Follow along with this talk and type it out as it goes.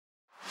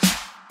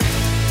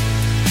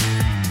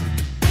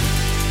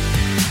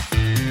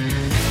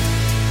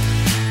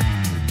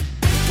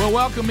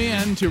Well, welcome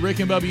in to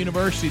Rick and Bubba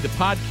University, the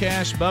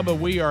podcast. Bubba,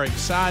 we are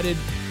excited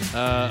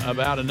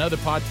about another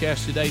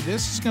podcast today.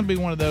 This is going to be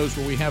one of those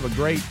where we have a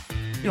great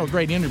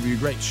interview,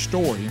 great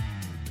story,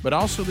 but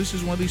also this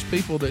is one of these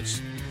people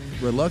that's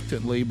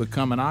reluctantly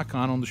become an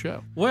icon on the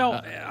show.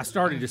 Well, I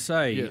started to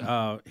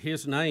say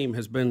his name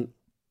has been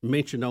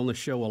mentioned on the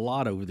show a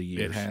lot over the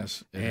years.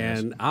 It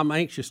has. I'm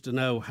anxious to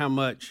know how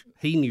much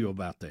he knew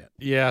about that.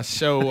 Yeah,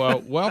 so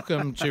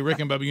welcome to Rick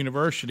and Bubba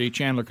University,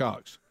 Chandler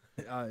Cox.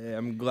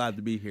 I'm glad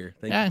to be here.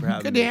 Thank you for having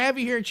me. Good to have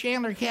you here,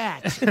 Chandler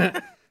Cox.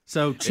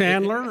 So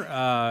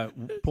Chandler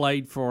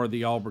played for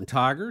the Auburn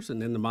Tigers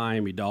and then the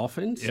Miami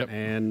Dolphins. Yep.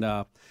 And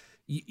are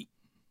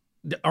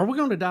we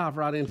going to dive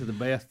right into the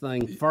Beth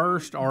thing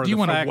first? Or do you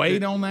want to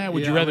wait on that?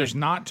 Would you rather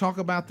not talk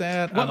about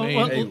that?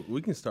 Hey,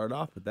 we can start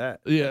off with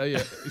that. Yeah.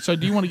 So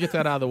do you want to get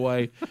that out of the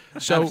way?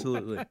 So,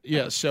 absolutely.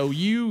 Yeah. So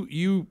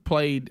you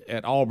played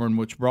at Auburn,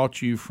 which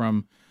brought you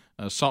from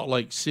Salt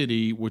Lake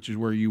City, which is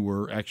where you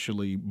were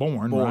actually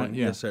born, right?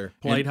 Yeah. Yes, sir.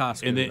 Played high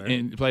school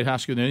and played high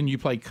school. Then you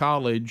played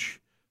college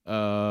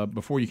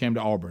before you came to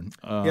Auburn.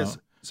 Yes.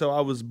 So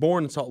I was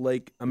born in Salt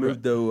Lake. I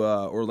moved to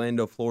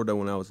Orlando, Florida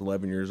when I was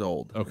 11 years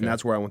old. Okay. And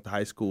that's where I went to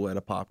high school at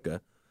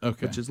Apopka,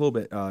 which is a little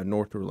bit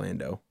north of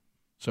Orlando.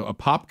 So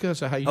Apopka,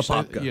 is that how you say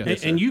it?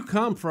 Yeah. And you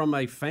come from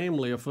a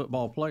family of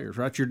football players,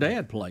 right? Your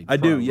dad played. I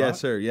do, yes, right?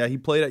 sir. Yeah, he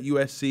played at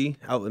USC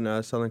out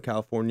in Southern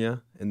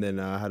California, and then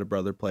I had a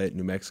brother play at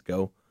New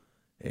Mexico.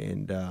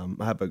 And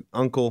I have an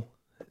uncle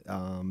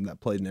that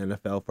played in the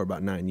NFL for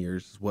about 9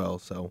 years as well.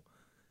 So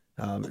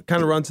it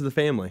kind of runs to the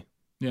family.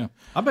 Yeah.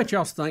 I bet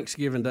y'all's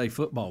Thanksgiving Day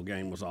football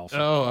game was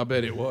awesome. Oh, I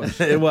bet it was.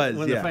 It was,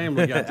 when the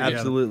family got together.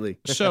 Absolutely.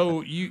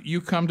 So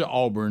you come to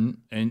Auburn,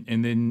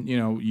 and then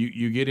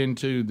you get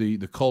into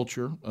the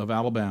culture of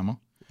Alabama.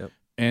 Yep.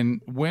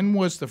 And when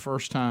was the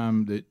first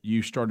time that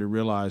you started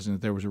realizing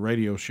that there was a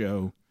radio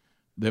show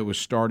that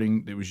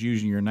was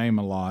using your name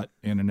a lot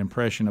in an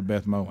impression of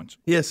Beth Mowins?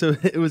 Yeah, so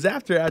it was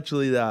after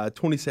actually the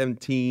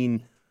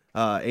 2017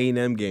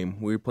 A&M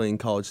game. We were playing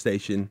College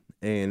Station,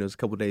 and it was a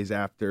couple days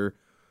after,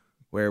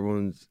 where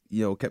everyone's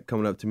kept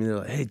coming up to me. They're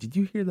like, "Hey, did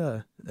you hear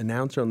the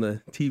announcer on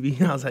the TV?"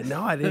 And I was like,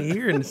 "No, I didn't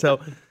hear it."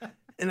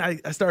 And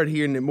I started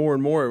hearing it more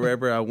and more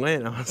wherever I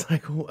went. I was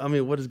like, well, I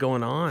mean, what is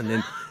going on?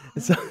 And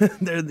so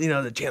they're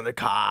the Chandler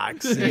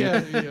Cox.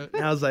 And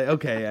I was like,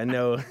 okay, I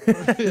know.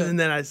 And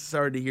then I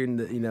started hearing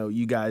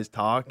you guys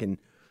talk, and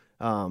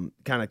kind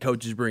of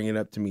coaches bring it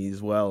up to me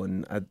as well.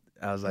 And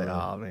I was like,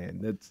 oh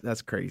man,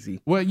 that's crazy.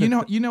 Well,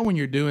 when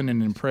you're doing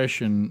an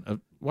impression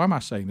of, why am I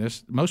saying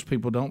this? Most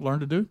people don't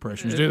learn to do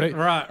impressions, do they?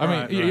 Right.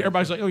 I mean,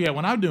 everybody's like, oh yeah,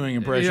 when I'm doing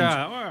impressions.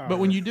 Yeah, well, but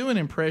when you do an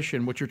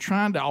impression, what you're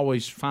trying to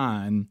always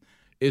find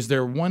is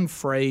there one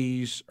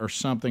phrase or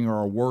something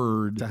or a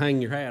word to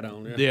hang your hat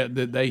on. Yeah.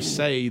 That they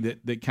say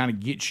that kind of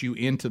gets you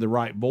into the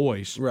right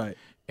voice. Right.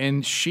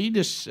 And she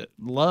just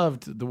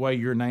loved the way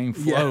your name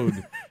flowed.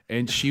 Yeah.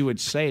 And she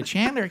would say it,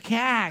 Chandler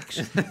Cox.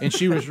 And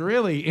she was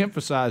really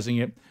emphasizing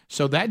it.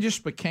 So that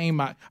just became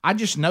I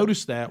just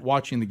noticed that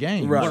watching the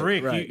game. Right. Well,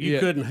 Rick, you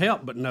couldn't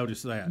help but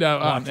notice that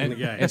watching the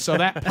game. And so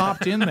that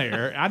popped in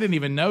there. I didn't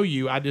even know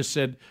you. I just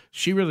said,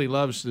 she really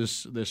loves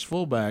this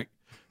fullback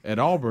at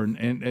Auburn,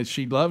 and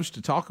she loves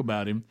to talk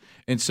about him.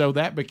 And so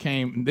it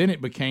became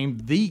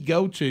the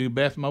go-to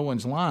Beth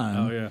Mowins line.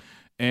 Oh, yeah.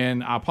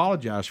 And I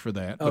apologize for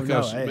that. Oh,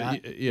 because, no,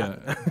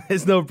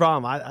 it's no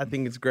problem. I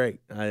think it's great.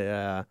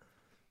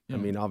 I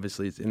mean,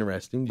 obviously it's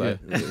interesting, but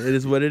it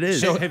is what it is.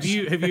 So have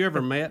you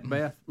ever met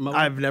Beth Mowins?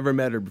 I've never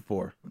met her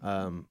before.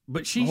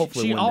 But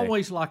she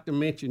always liked to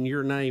mention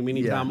your name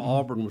anytime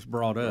Auburn was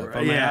brought up.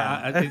 I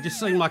mean, it just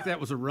seemed like that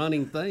was a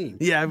running theme.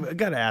 Yeah, I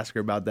got to ask her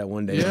about that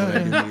one day when I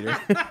can meet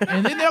her.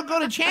 And then they'll go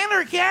to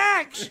Chandler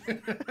Cox.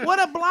 What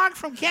a block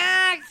from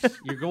Cox.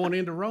 You're going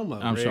into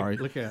Romo. I'm Rick. sorry.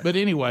 Look at but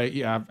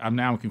anyway, I'm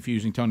now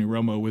confusing Tony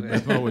Romo with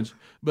Beth Mowins.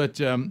 But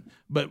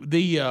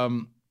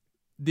the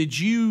did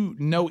you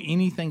know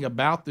anything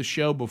about the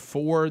show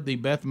before the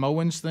Beth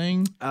Mowins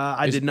thing?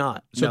 I did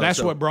not. So that's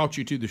what brought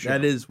you to the show.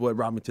 That is what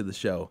brought me to the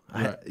show.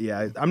 Right.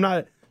 I'm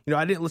not.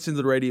 I didn't listen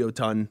to the radio a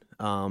ton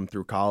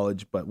through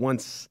college, but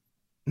once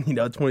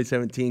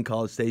 2017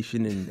 College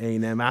Station and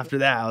A&M. After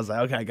that, I was like,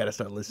 okay, I got to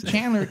start listening.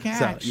 Chandler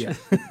Cox. So, yeah.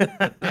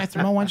 Beth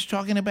Mowins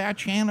talking about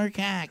Chandler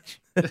Cox.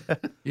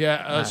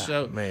 Yeah.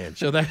 Man.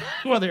 So that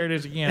there it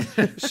is again.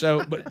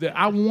 So, but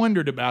I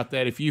wondered about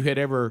that if you had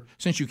ever,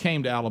 since you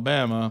came to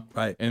Alabama,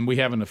 right, and we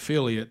have an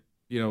affiliate,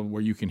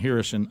 where you can hear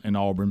us in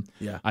Auburn.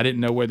 Yeah. I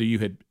didn't know whether you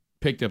had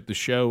picked up the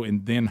show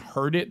and then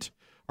heard it,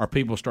 or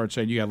people start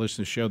saying you got to listen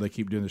to the show. They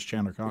keep doing this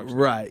Chandler Cox.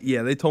 Right.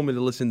 Yeah. They told me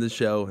to listen to the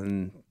show,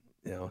 and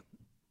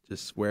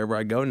just wherever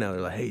I go now,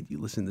 they're like, "Hey, do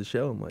you listen to the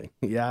show?" I'm like,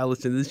 "Yeah, I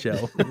listen to the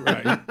show."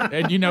 Right.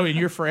 And and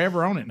you're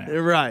forever on it now.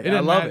 Right. I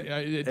love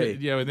it.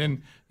 And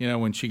then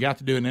when she got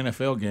to do an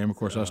NFL game, of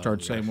course, I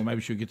started saying, well,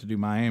 maybe she'll get to do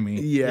Miami.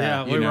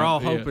 Yeah. We were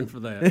all hoping for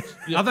that.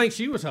 I think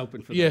she was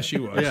hoping for that. Yeah, she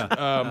was.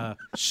 Yeah.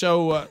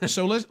 So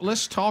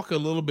let's talk a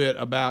little bit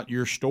about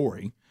your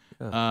story.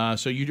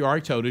 So you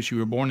already told us you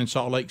were born in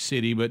Salt Lake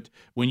City, but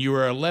when you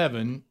were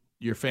 11,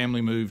 your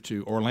family moved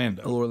to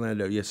Orlando.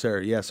 Orlando, yes, sir.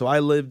 Yeah, so I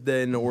lived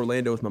in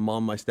Orlando with my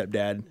mom, my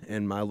stepdad,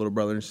 and my little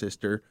brother and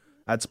sister.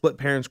 I had split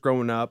parents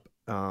growing up.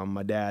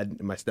 My dad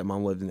and my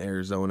stepmom lived in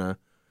Arizona.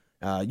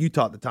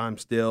 Utah at the time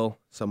still,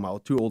 so my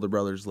 2 older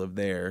brothers lived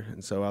there.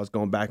 And so I was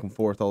going back and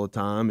forth all the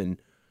time, and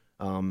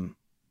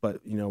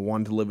but,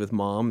 wanted to live with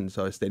mom, and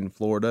so I stayed in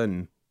Florida,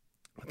 and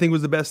I think it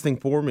was the best thing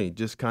for me.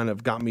 Just kind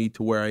of got me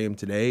to where I am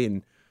today,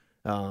 and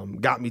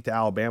got me to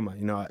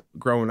Alabama.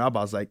 Growing up,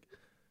 I was like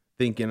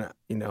thinking,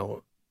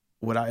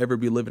 would I ever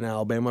be living in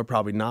Alabama?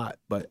 Probably not.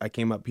 But I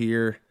came up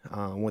here,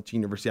 went to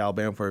University of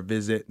Alabama for a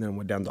visit, and then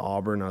went down to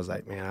Auburn. I was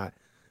like, man,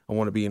 I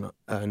want to be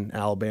in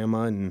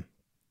Alabama, and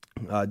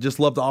just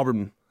loved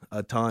Auburn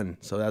a ton.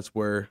 So that's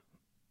where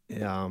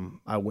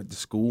I went to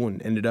school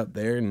and ended up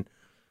there, and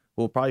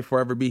will probably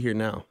forever be here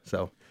now.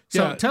 So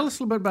tell us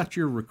a little bit about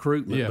your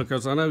recruitment,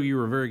 because I know you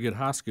were a very good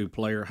high school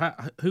player.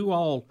 Who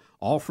all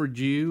offered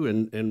you,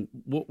 and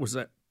what was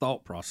that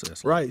thought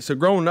process like? Right. So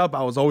growing up,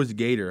 I was always a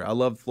Gator. I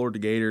loved Florida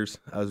Gators.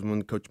 I was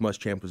when Coach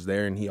Muschamp was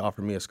there, and he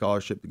offered me a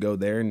scholarship to go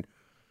there. And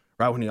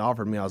right when he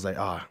offered me, I was like,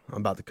 I'm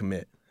about to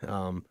commit.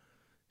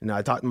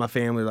 I talked to my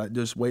family, like,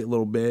 just wait a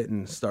little bit,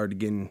 and started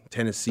getting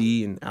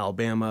Tennessee and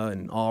Alabama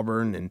and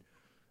Auburn, and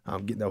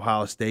getting to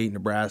Ohio State,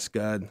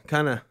 Nebraska,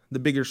 kind of the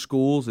bigger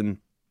schools, and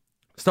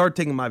started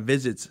taking my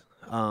visits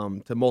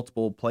to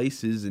multiple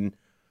places, and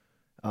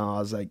I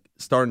was like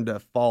starting to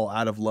fall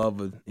out of love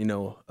with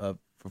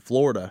for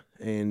Florida,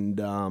 and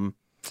I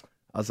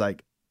was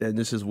like, and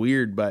this is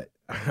weird, but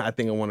I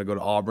think I want to go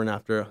to Auburn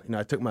after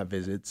I took my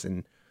visits,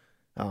 and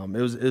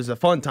it was a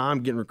fun time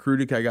getting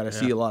recruited. 'Cause I got to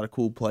see a lot of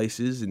cool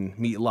places and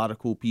meet a lot of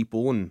cool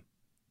people, and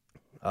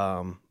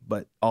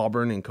but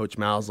Auburn and Coach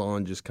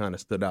Malzahn just kind of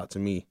stood out to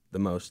me the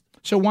most.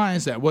 So why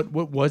is that? What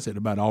was it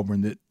about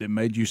Auburn that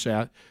made you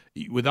say,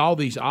 with all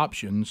these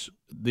options,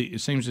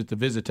 it seems that the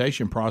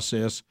visitation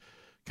process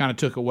kind of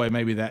took away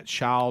maybe that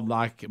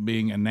childlike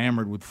being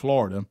enamored with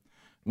Florida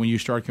when you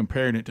started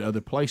comparing it to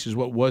other places?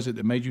 What was it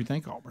that made you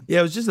think Auburn? Yeah,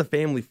 it was just a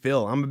family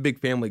feel. I'm a big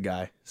family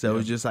guy, so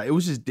it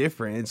was just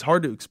different. It's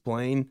hard to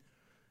explain.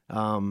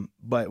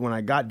 But when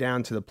I got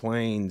down to the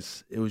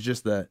Plains, it was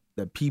just the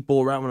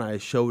people. Right when I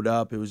showed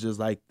up, it was just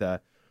like the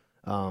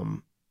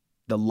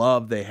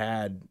love they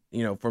had,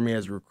 for me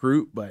as a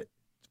recruit, but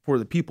for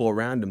the people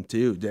around them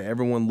too.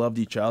 Everyone loved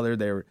each other.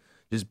 They were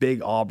just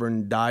big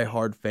Auburn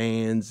diehard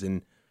fans,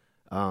 and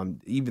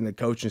even the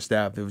coaching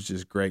staff, it was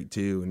just great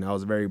too. And I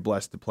was very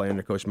blessed to play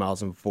under Coach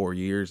Malzahn for 4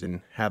 years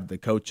and have the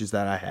coaches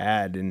that I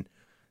had, and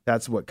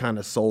that's what kind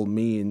of sold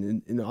me.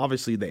 And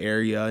obviously the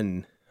area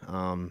and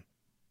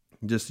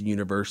just the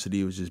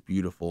university was just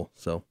beautiful.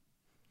 So,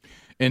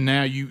 and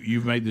now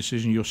you've made the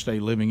decision you'll stay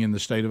living in the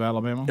state of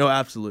Alabama? No,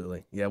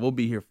 absolutely. Yeah, we'll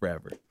be here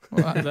forever.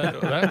 Well,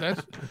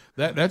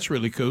 that's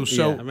really cool.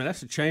 So,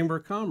 that's a Chamber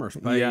of Commerce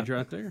page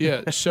right there.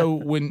 Yeah. So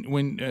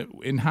when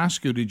in high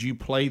school, did you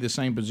play the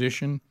same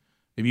position?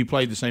 Have you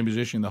played the same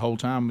position the whole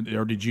time,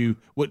 or did you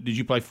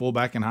play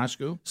fullback in high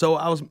school? So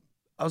I was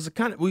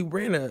we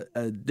ran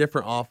a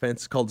different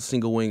offense called the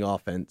single wing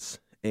offense,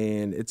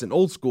 and it's an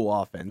old school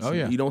offense. Oh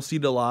yeah. You don't see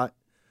it a lot.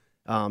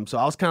 So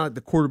I was kind of like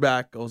the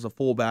quarterback. I was a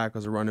fullback. I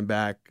was a running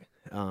back.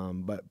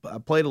 But I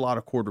played a lot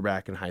of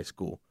quarterback in high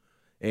school,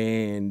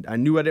 and I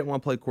knew I didn't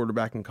want to play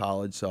quarterback in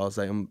college. So I was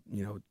like,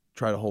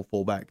 try the whole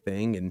fullback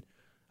thing, and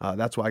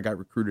that's why I got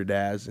recruited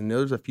as. And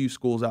there's a few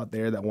schools out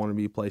there that wanted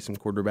me to play some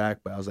quarterback,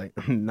 but I was like,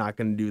 I'm not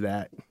going to do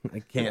that. I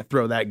can't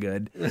throw that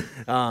good.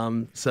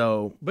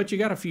 But you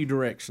got a few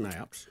direct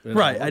snaps,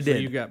 right? I did. So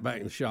you got back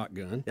in the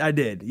shotgun. I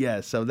did,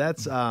 yeah. So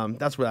that's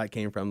where that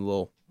came from. The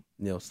little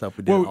stuff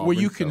we did. Well, were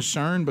you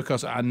concerned?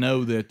 Because I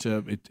know that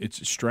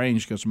it's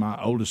strange, because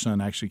my oldest son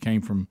actually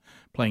came from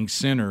playing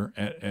center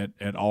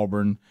at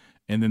Auburn,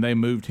 and then they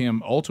moved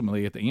him.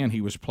 Ultimately, at the end,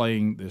 he was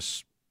playing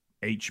this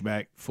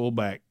H-back,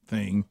 fullback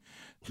thing.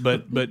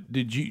 But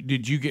did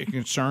you get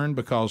concerned?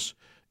 Because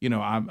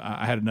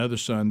I had another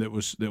son that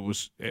was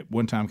at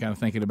one time kind of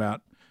thinking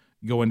about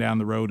going down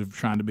the road of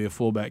trying to be a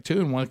fullback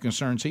too, and one of the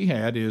concerns he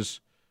had is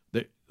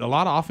that a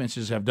lot of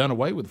offenses have done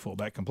away with the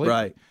fullback completely.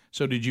 Right.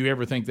 So did you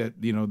ever think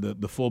that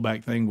the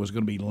fullback thing was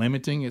going to be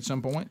limiting at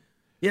some point?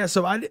 Yeah.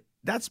 So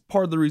that's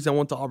part of the reason I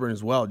went to Auburn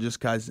as well, just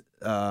because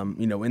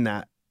in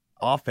that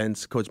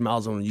offense, Coach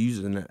Malzahn was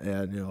using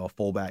a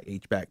fullback,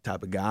 H-back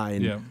type of guy,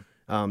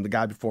 and the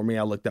guy before me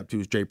I looked up to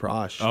was Jay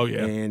Prosh. Oh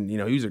yeah. And he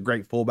was a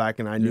great fullback,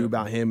 and I knew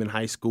about him in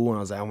high school, and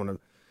I was like, I want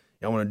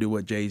to do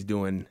what Jay's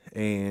doing,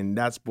 and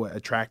that's what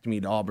attracted me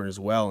to Auburn as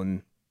well.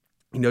 And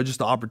just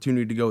the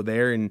opportunity to go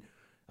there, and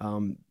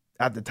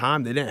at the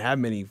time they didn't have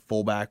many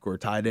fullback or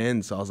tight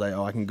ends, so I was like,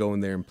 I can go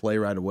in there and play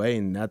right away,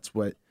 and that's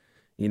what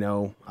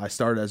I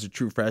started as a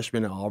true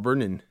freshman at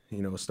Auburn,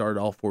 and started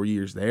all 4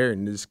 years there,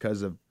 and just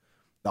because of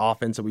the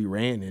offense that we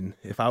ran. And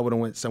if I would have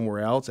went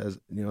somewhere else, as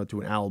to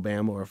an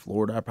Alabama or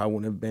Florida, I probably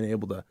wouldn't have been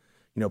able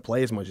to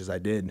play as much as I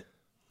did.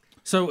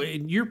 So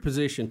in your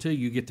position too,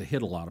 you get to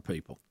hit a lot of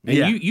people,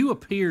 and you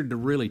appeared to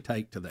really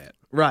take to that.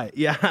 Right.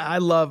 Yeah. I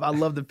love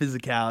the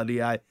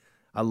physicality.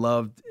 I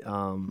loved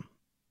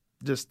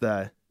just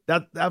that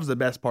was the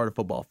best part of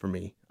football for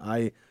me.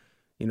 I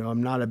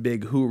I'm not a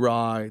big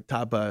hoorah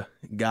type of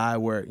guy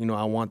where,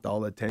 I want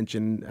all the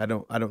attention. I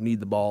don't need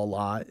the ball a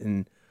lot.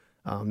 And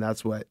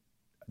that's what,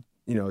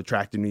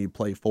 attracted me to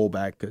play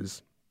fullback,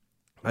 because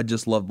I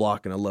just love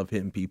blocking. I love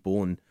hitting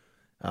people. And,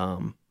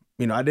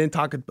 I didn't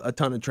talk a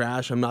ton of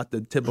trash. I'm not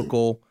the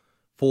typical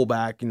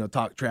fullback,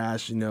 talk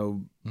trash,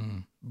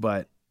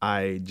 but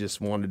I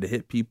just wanted to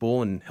hit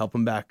people and help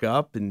them back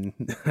up and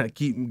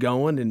keep them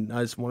going. And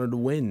I just wanted to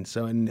win.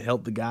 So, and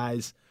help the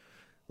guys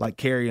like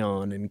Carry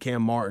On and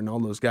Cam Martin, all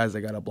those guys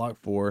I got a block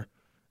for.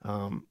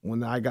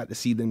 When I got to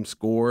see them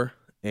score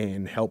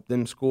and help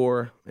them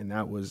score, and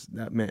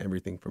that meant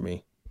everything for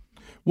me.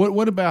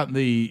 What about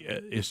the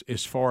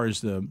as far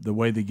as the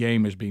way the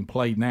game is being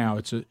played now?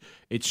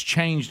 It's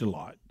changed a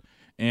lot,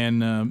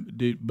 and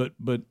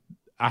but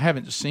I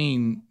haven't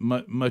seen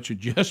much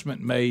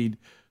adjustment made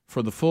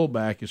for the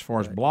fullback as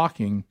far as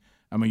blocking.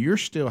 I mean, you're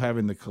still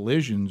having the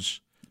collisions.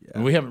 Yeah.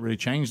 And we haven't really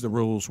changed the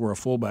rules where a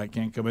fullback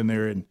can't come in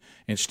there and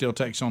still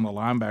takes on the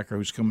linebacker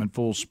who's coming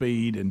full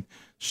speed and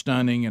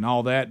stunning and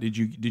all that. Did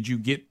you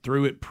get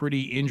through it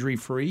pretty injury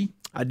free?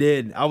 I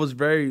did. I was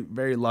very,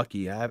 very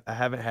lucky. I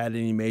haven't had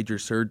any major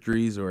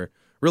surgeries or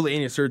really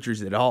any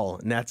surgeries at all,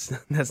 and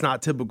that's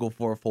not typical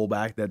for a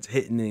fullback that's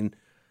hitting and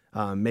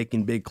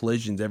making big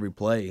collisions every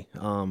play.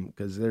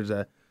 Because there's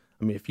a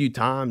few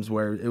times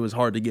where it was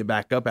hard to get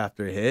back up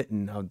after a hit,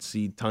 and I would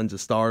see tons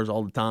of stars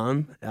all the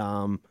time.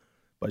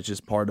 But it's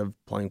just part of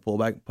playing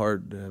fullback,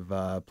 part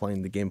of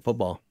playing the game of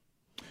football.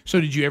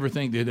 So did you ever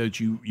think that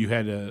you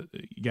had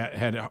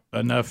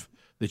enough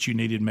that you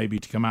needed maybe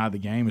to come out of the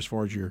game as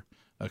far as your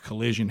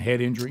collision head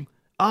injury?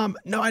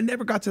 No, I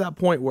never got to that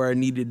point where I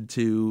needed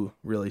to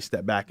really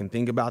step back and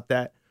think about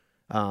that.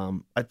 I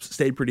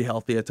stayed pretty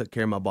healthy. I took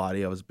care of my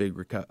body. I was big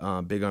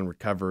on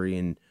recovery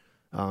and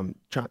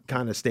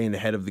kind of staying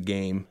ahead of the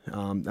game.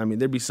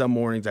 There'd be some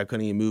mornings I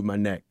couldn't even move my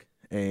neck.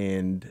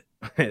 And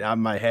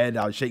my head,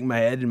 I was shaking my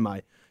head,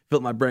 and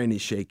felt my brain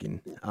is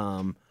shaking,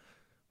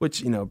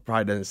 which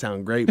probably doesn't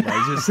sound great, but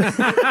it's just,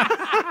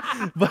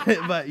 but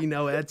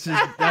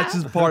that's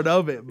just part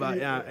of it.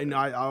 But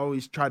I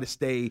always try to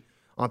stay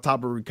on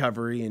top of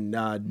recovery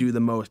and do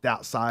the most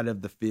outside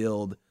of the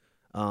field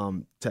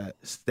to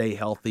stay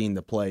healthy and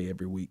to play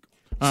every week.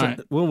 I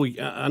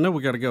know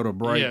we got to go to a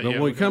break, but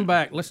when we come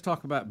back, let's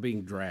talk about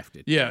being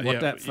drafted.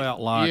 What that felt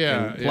like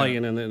and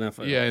playing in the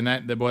NFL. Yeah, and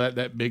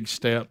that big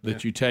step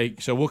that you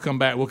take. So we'll come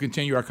back. We'll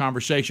continue our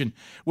conversation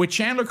with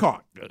Chandler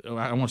Cox.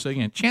 I want to say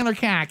again, Chandler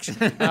Cox.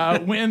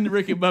 When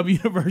Rick and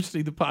Bubba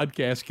University, the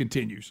podcast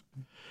continues.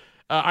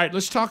 All right,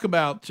 let's talk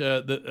about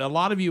a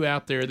lot of you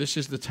out there. This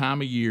is the time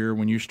of year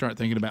when you start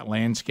thinking about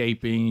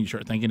landscaping. You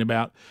start thinking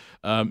about,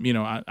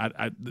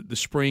 the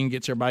spring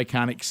gets everybody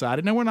kind of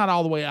excited. Now, we're not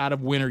all the way out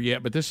of winter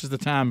yet, but this is the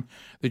time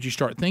that you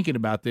start thinking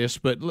about this.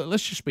 But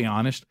let's just be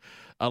honest.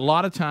 A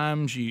lot of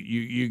times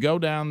you go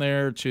down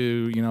there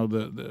to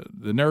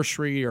the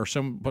nursery or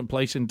some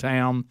place in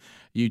town.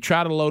 You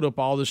try to load up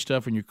all this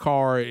stuff in your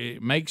car.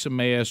 It makes a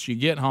mess. You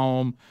get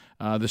home.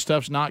 The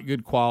stuff's not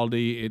good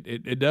quality.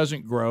 It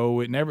doesn't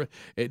grow.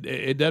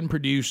 It doesn't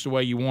produce the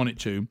way you want it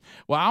to.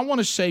 Well, I want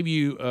to save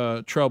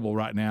you trouble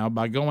right now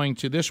by going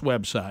to this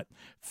website,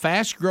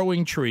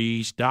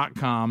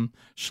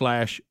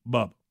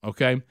 fastgrowingtrees.com/Bubba.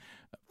 Okay,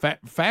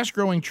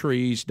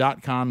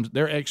 fastgrowingtrees.com.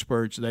 They're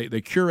experts.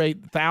 They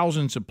curate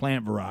thousands of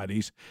plant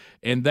varieties,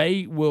 and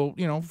they will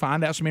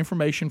find out some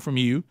information from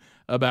you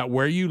about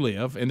where you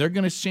live, and they're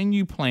going to send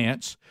you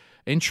plants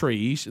and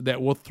trees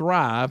that will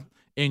thrive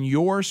in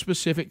your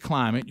specific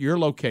climate, your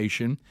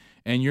location,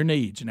 and your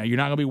needs. Now, you're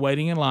not going to be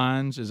waiting in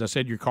lines. As I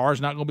said, your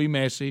car's not going to be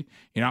messy.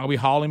 You're not going to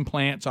be hauling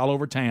plants all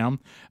over town.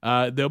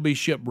 They'll be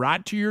shipped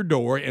right to your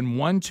door in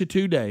 1 to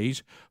 2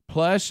 days.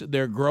 Plus,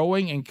 their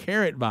growing and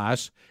care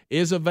advice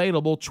is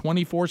available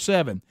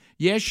 24/7.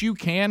 Yes, you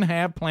can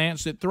have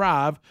plants that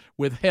thrive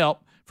with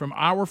help from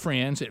our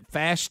friends at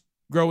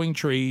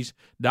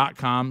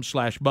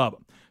fastgrowingtrees.com/Bubba.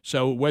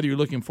 So whether you're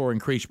looking for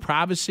increased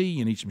privacy,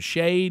 you need some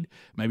shade,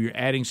 maybe you're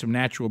adding some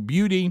natural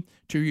beauty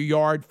to your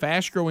yard,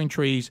 Fast Growing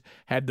Trees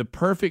have the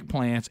perfect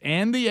plants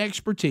and the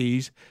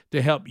expertise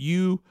to help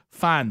you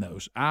find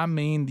those. I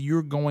mean,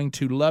 you're going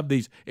to love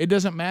these. It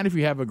doesn't matter if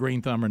you have a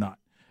green thumb or not.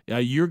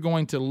 You're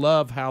going to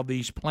love how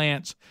these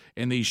plants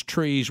and these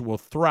trees will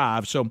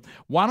thrive. So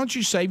why don't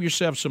you save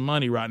yourself some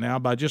money right now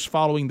by just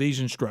following these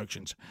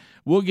instructions?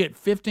 We'll get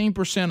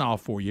 15%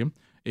 off for you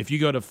if you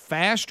go to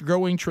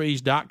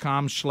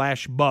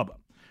fastgrowingtrees.com/Bubba.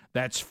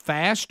 That's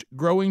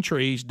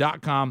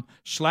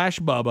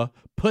fastgrowingtrees.com/Bubba.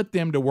 Put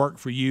them to work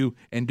for you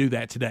and do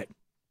that today.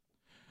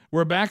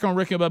 We're back on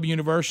Rick and Bubba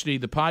University,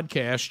 the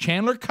podcast.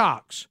 Chandler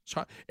Cox.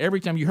 So every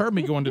time you heard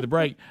me go into the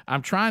break,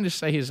 I'm trying to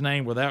say his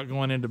name without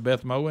going into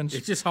Beth Mowens.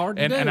 It's just hard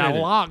to do. And I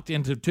locked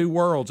into two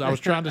worlds. I was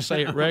trying to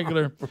say it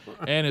regular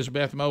and as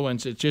Beth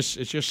Mowens.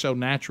 It's just so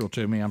natural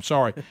to me. I'm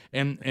sorry.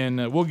 And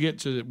we'll get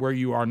to where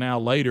you are now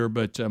later,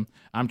 but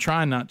I'm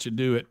trying not to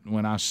do it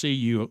when I see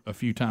you a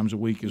few times a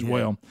week as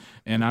well,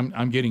 and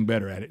I'm getting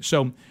better at it.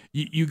 So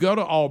you go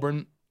to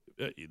Auburn.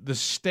 The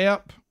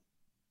step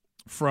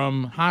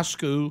from high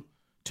school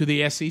to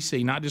the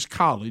SEC, not just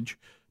college,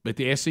 But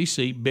the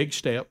SEC, big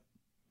step.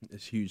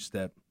 It's a huge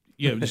step.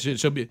 Yeah,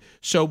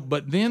 so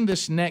but then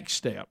this next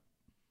step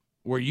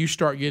where you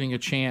start getting a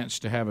chance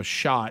to have a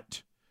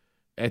shot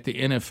at the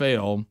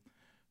NFL,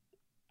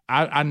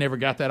 I never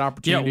got that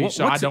opportunity,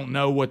 so I don't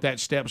know what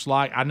that step's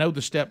like. I know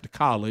the step to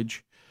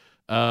college,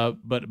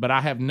 but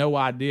I have no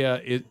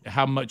idea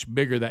how much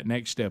bigger that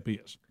next step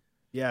is.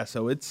 Yeah,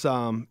 so it's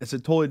a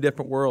totally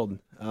different world.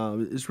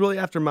 It's really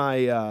after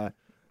my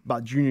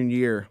about junior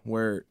year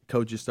where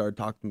coaches started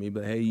talking to me,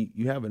 but hey,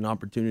 you have an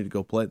opportunity to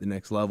go play at the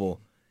next level.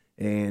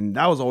 And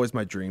that was always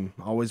my dream.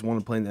 I always wanted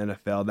to play in the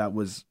NFL. That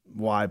was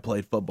why I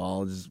played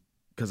football, is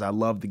because I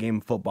loved the game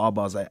of football.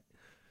 But I was like,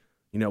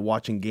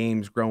 watching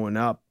games growing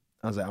up,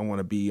 I was like, I want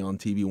to be on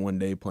TV one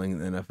day playing in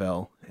the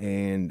NFL.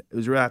 And it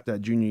was right after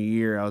that junior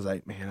year, I was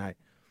like, man,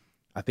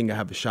 I think I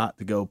have a shot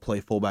to go play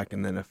fullback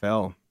in the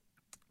NFL.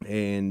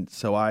 And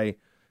so I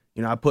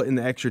put in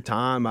the extra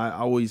time. I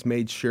always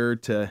made sure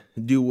to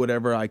do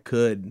whatever I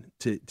could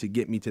to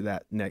get me to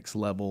that next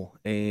level.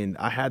 And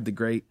I had the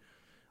great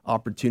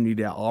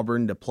opportunity at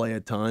Auburn to play a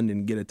ton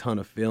and get a ton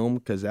of film,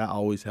 because that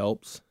always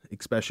helps,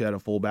 especially at a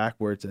fullback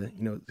where it's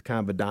it's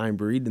kind of a dying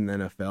breed in the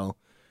NFL.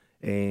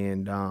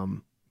 And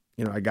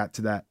I got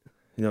to that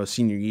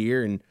senior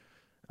year, and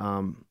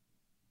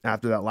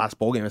after that last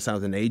bowl game, I signed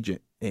with an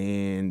agent,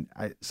 and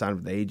I signed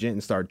with the agent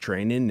and started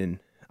training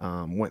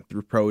and went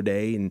through pro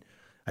day, and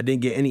I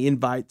didn't get any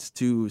invites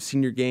to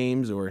senior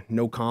games or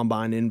no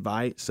combine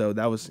invite, so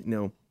that was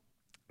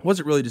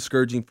wasn't really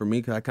discouraging for me,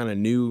 because I kind of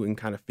knew and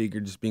kind of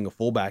figured just being a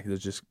fullback was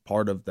just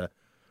part of the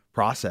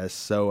process.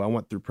 So I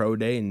went through pro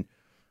day and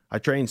I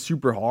trained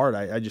super hard.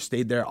 I just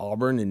stayed there at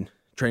Auburn and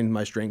trained with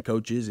my strength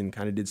coaches and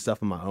kind of did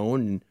stuff on my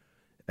own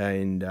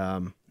and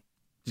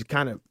just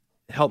kind of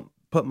helped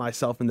put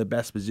myself in the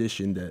best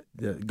position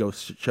to go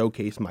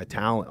showcase my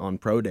talent on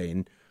pro day.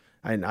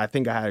 And I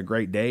think I had a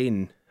great day,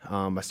 and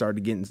I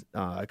started getting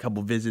a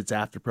couple visits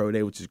after pro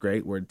day, which is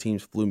great, where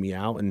teams flew me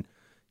out and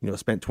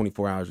spent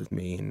 24 hours with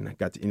me and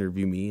got to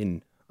interview me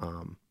and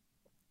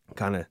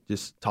kind of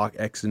just talk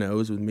X and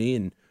O's with me.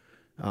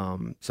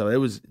 And so it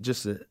was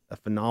just a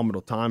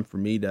phenomenal time for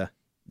me to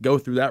go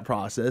through that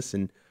process.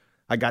 And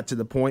I got to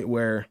the point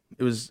where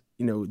it was,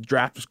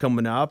 draft was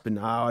coming up, and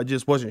I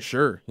just wasn't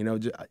sure.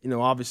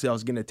 Obviously I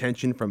was getting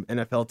attention from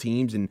NFL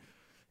teams and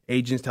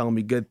agents telling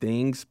me good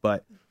things,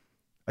 but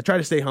I try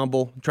to stay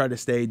humble, try to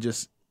stay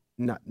just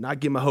not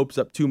get my hopes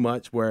up too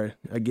much where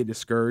I get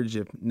discouraged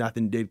if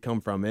nothing did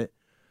come from it.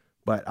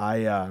 But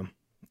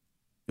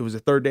it was the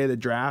third day of the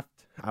draft.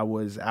 I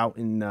was out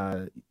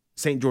in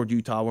St. George,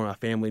 Utah, where my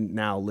family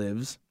now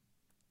lives,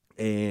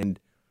 and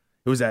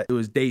it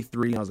was day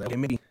 3. I was like, hey,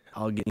 maybe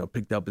I'll get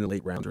picked up in the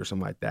late rounds or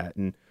something like that.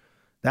 And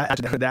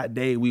that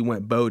day we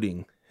went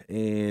boating,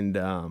 and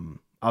I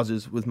was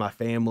just with my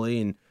family,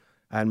 and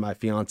I had my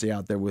fiance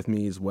out there with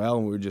me as well,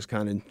 and we were just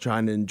kind of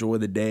trying to enjoy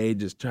the day,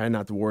 just trying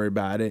not to worry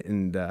about it.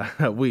 And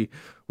we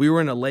were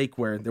in a lake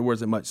where there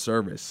wasn't much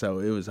service, so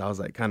I was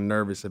like kind of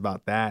nervous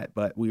about that.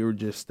 But we were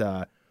just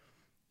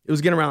it was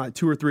getting around like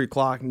 2 or 3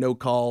 o'clock, no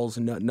calls,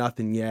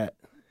 nothing yet,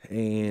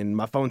 and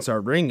my phone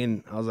started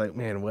ringing. I was like,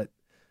 man, what?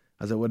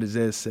 I was like, what is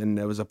this? And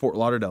it was a Fort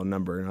Lauderdale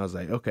number, and I was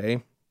like,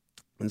 okay.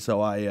 And so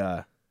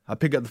I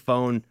pick up the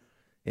phone,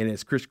 and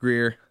it's Chris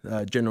Greer,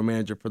 general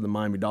manager for the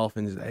Miami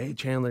Dolphins. He's like, hey,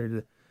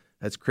 Chandler,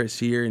 that's Chris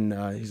here, and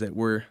he's like,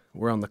 we're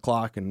on the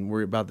clock, and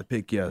we're about to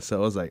pick you. So I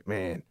was like,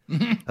 man,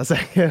 I was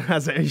like,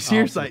 are you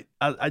serious? Awesome.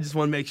 Like, I just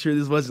want to make sure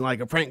this wasn't like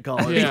a prank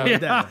call. Or yeah,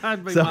 like that.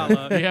 That'd be my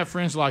luck. You have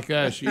friends like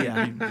us.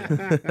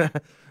 Yeah.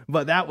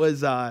 But that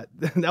was a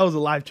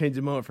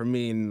life-changing moment for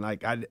me, and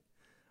like I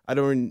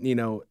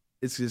don't,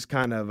 it's just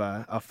kind of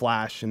a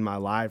flash in my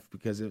life,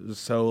 because I was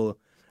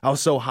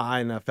so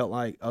high, and I felt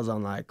like I was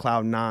on like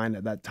cloud 9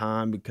 at that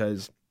time,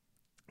 because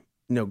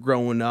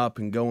growing up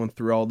and going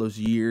through all those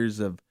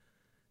years of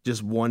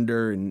just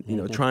wonder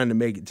and trying to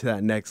make it to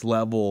that next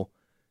level,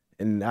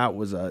 and that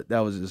was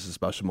just a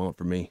special moment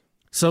for me.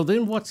 So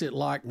then, what's it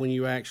like when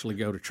you actually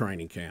go to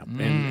training camp?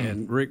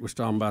 And Rick was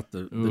talking about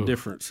the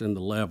difference in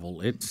the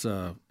level. It's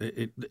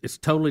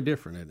totally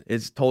different, isn't it?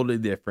 It's totally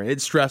different.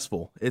 It's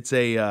stressful. It's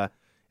a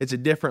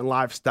different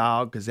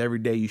lifestyle, because every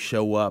day you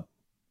show up,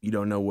 you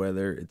don't know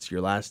whether it's your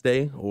last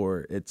day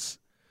or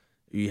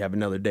you have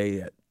another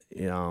day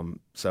yet.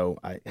 So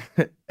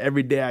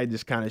every day I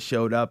just kind of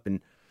showed up,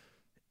 and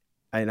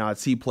I'd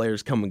see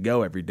players come and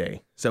go every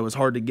day. So it was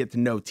hard to get to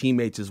know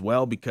teammates as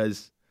well,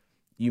 because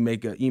you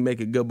make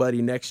a good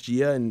buddy next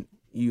year and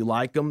you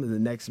like him,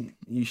 and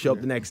you show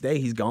up the next day,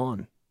 he's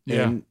gone.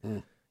 Yeah.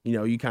 And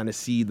you kind of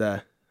see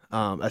the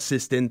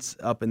assistants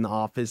up in the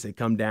office. They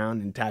come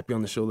down and tap you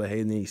on the shoulder,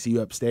 hey, and then you see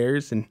you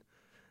upstairs. And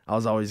I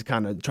was always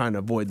kind of trying to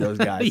avoid those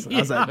guys. I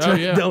was like,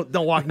 don't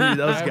walk near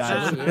those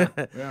guys.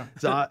 Yeah.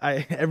 So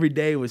I every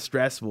day was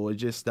stressful.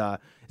 It's just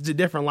it's a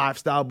different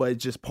lifestyle, but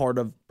it's just part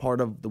of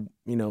the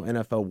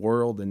NFL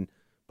world and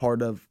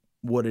part of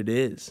what it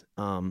is.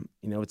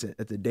 It's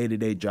a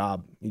day-to-day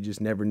job. You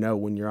just never know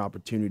when your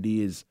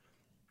opportunity is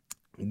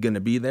going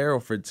to be there or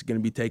if it's going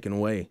to be taken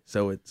away.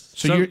 So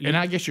and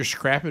I guess you're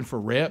scrapping for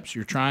reps.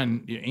 You're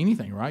trying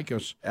anything, right?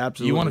 Because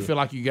you want to feel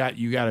like you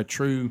got a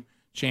true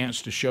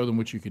chance to show them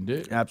what you can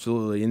do.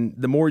 Absolutely. And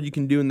the more you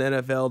can do in the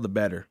NFL, the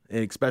better,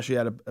 and especially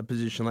at a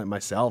position like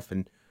myself.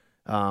 And,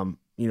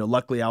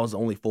 luckily I was the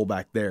only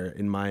fullback there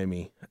in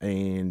Miami,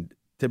 and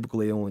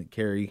typically they only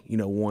carry,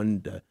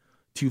 1 to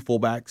 2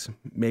 fullbacks.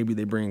 Maybe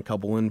they bring a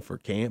couple in for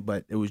camp,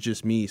 but it was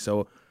just me.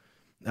 So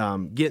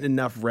getting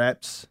enough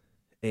reps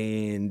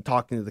and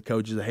talking to the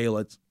coaches, hey,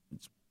 let's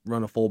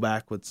run a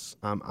fullback.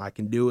 I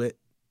can do it.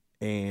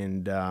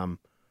 And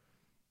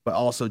but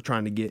also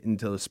trying to get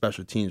into the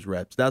special teams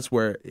reps. That's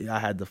where I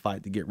had to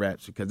fight to get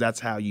reps, because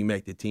that's how you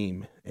make the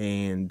team.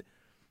 And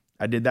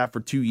I did that for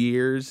 2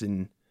 years,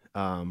 and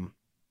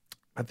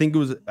I think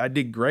I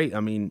did great. I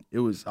mean, it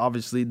was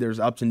obviously there's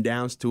ups and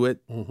downs to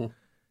it. Mm-hmm.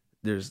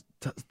 There's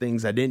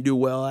things I didn't do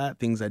well at,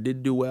 things I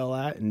did do well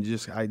at, and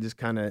I just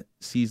kind of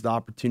seized the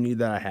opportunity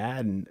that I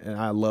had, and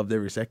I loved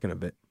every second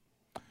of it.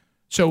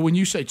 So when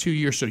you say 2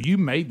 years, so you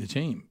made the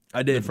team.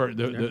 I did.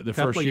 The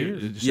first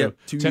year. So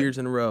 2 years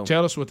in a row.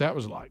 Tell us what that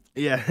was like.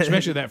 Yeah.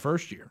 Especially that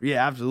first year.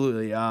 Yeah,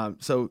 absolutely.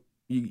 So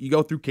you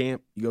go through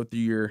camp, you go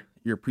through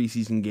your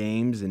preseason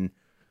games, and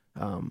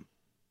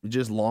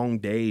just long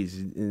days.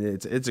 And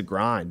it's a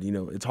grind.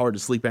 It's hard to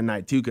sleep at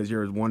night too, because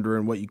you're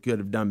wondering what you could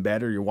have done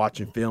better. You're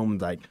watching film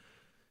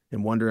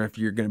and wondering if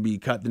you're going to be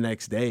cut the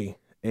next day.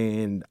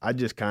 And I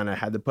just kind of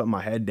had to put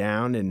my head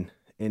down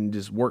and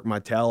just work my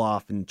tail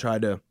off and try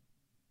to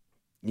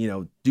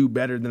do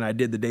better than I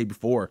did the day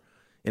before.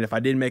 And if I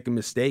didn't make a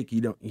mistake,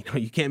 you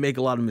can't make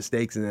a lot of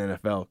mistakes in the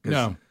NFL.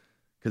 No.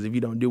 Because if you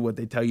don't do what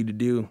they tell you to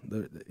do,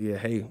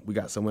 hey, we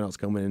got someone else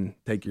coming and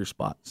take your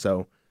spot.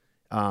 So,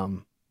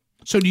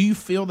 so do you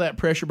feel that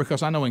pressure?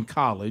 Because I know in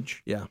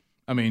college, yeah,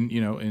 I mean,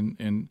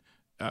 and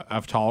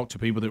I've talked to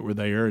people that were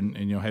there and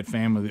had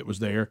family that was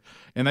there,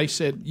 and they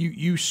said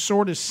you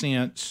sort of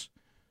sense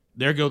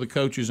there go the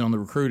coaches on the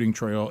recruiting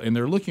trail, and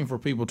they're looking for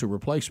people to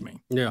replace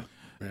me. Yeah.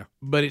 Yeah.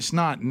 But it's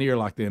not near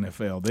like the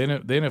NFL.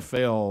 The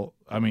NFL,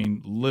 I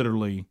mean,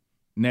 literally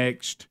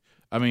next.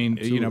 I mean,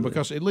 Absolutely.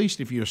 Because at least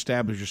if you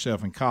establish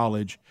yourself in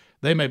college,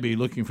 they may be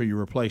looking for your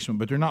replacement,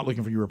 but they're not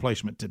looking for your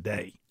replacement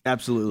today.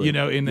 Absolutely.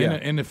 In the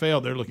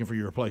NFL, they're looking for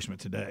your replacement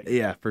today.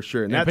 Yeah, for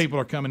sure. And people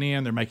are coming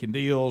in, they're making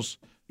deals.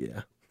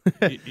 Yeah.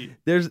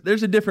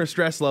 There's a different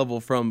stress level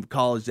from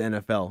college to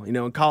NFL.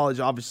 In college,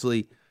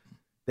 obviously,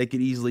 they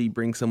could easily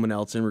bring someone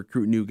else and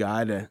recruit a new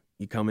guy to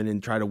you come in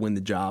and try to win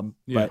the job.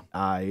 Yeah.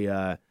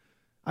 But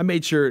I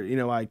made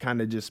sure, I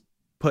kind of just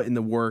put in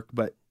the work.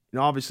 But,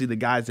 obviously the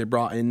guys they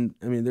brought in,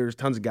 I mean, there's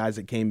tons of guys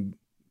that came,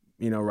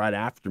 right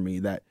after me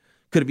that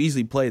could have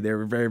easily played. They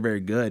were very, very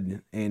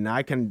good. And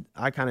I kind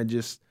of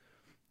just,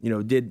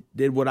 did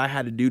what I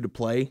had to do to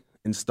play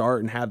and start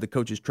and have the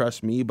coaches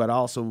trust me. But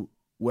also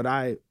what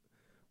I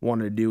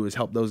wanted to do is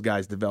help those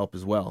guys develop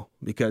as well,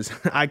 because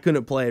I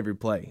couldn't play every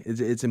play.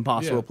 It's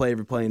impossible to play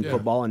every play in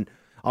football, and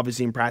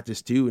obviously in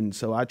practice too. And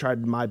so I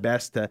tried my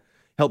best to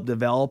help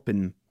develop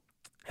and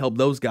help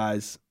those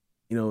guys,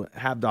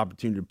 have the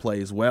opportunity to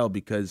play as well,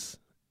 because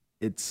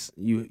it's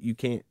you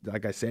can't,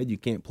 like I said, you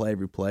can't play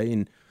every play,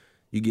 and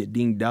you get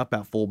dinged up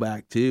at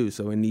fullback too.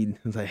 So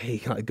it's like, hey,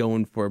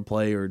 going for a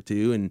play or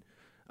two. And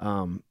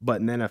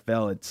but in the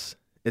NFL,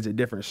 it's a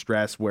different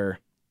stress where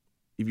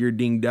if you're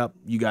dinged up,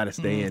 you got to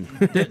stay in.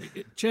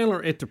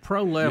 Chandler, at the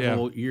pro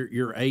level,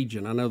 your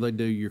agent, I know they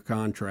do your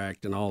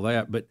contract and all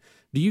that, but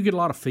do you get a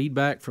lot of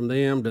feedback from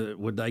them?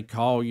 Would they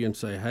call you and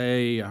say,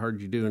 hey, I heard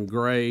you're doing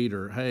great,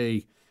 or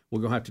hey, we're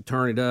going to have to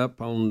turn it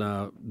up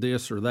on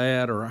this or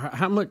that? Or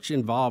how much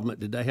involvement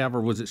did they have,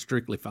 or was it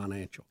strictly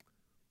financial?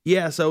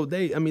 Yeah, so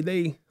they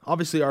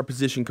obviously our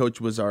position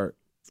coach was our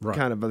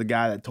kind of the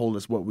guy that told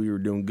us what we were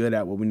doing good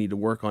at, what we need to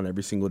work on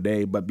every single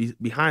day. But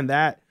behind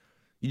that,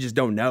 you just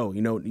don't know.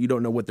 You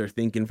don't know what they're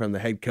thinking, from the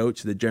head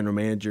coach to the general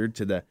manager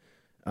to the,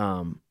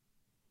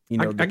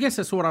 I guess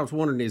that's what I was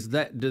wondering, is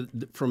that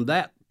from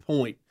that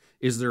point,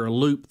 is there a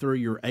loop through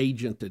your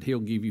agent that he'll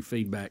give you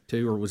feedback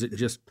to, or was it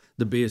just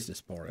the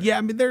business part of it? Yeah,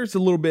 I mean, there's a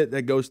little bit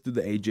that goes through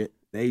the agent.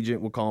 The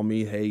agent will call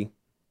me, hey,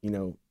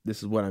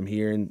 this is what I'm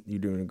hearing. You're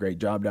doing a great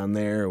job down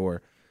there.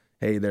 Or,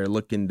 hey, they're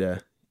looking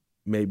to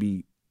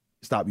maybe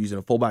stop using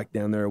a fullback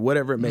down there, or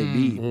whatever it may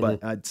be.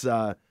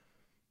 But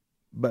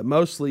but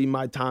mostly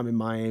my time in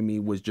Miami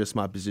was just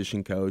my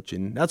position coach,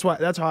 and that's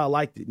how I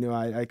liked it.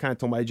 I kind of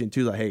told my agent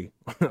too, like, hey,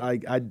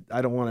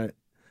 I don't want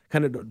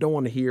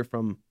to hear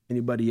from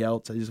anybody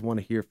else. I just want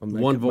to hear from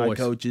my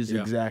coaches.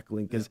 Yeah.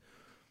 Exactly. Because,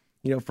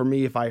 for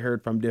me, if I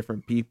heard from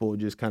different people, it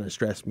just kind of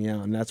stressed me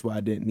out. And that's why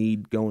I didn't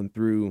need going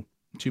through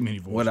too many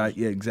voices.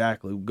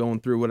 Exactly. Going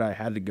through what I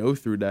had to go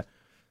through to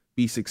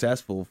be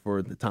successful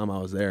for the time I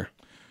was there.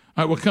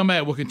 All right, we'll come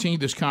back. We'll continue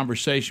this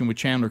conversation with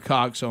Chandler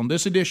Cox on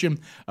this edition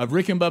of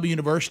Rick and Bubba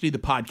University, the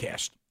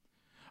podcast.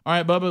 All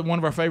right, Bubba, one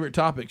of our favorite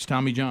topics,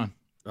 Tommy John.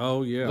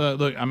 Oh, yeah.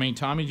 Look, I mean,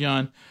 Tommy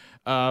John,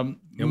 And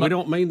we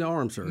don't mean the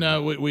arm surgery.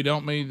 No, we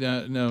don't mean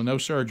no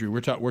surgery.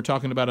 We're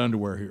talking about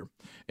underwear here.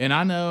 And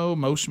I know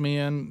most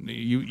men,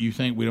 you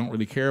think we don't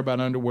really care about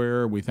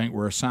underwear. We think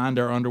we're assigned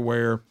our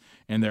underwear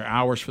and they're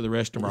ours for the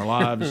rest of our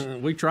lives.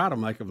 We try to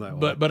make them that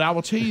way. But I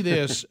will tell you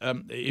this: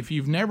 if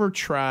you've never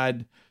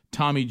tried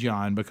Tommy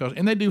John,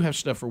 and they do have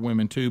stuff for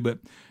women too, but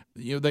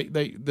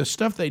the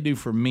stuff they do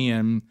for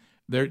men.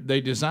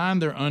 They design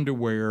their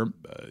underwear,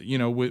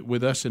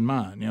 with us in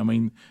mind. I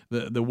mean,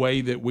 the way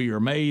that we are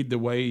made, the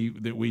way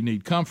that we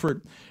need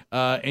comfort,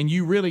 and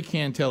you really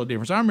can tell a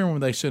difference. I remember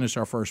when they sent us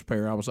our first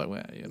pair, I was like,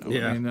 well,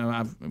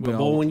 yeah. But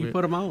when you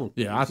put them on,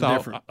 yeah, I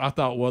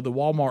thought, well, the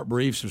Walmart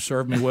briefs have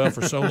served me well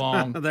for so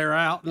long. They're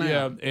out now.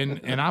 Yeah,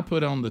 and I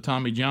put on the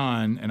Tommy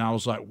John, and I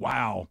was like,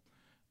 wow.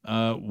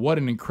 What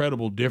an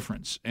incredible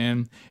difference,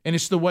 and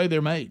it's the way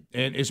they're made.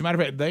 And as a matter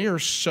of fact, they are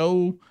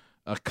so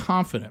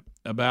confident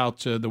about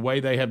the way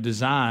they have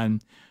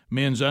designed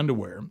men's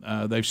underwear.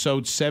 They've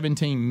sold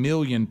 17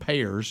 million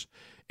pairs,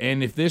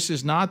 and if this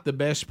is not the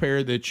best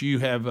pair that you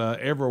have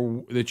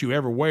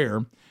ever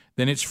wear,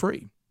 then it's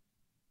free.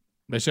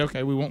 They say,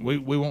 okay,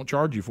 we won't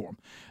charge you for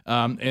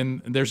them,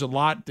 and there's a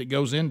lot that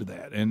goes into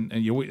that. And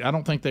I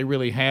don't think they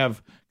really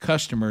have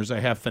customers;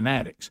 they have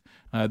fanatics.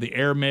 The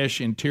air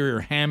mesh interior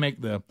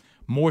hammock, the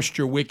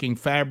moisture wicking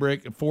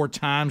fabric, 4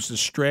 times the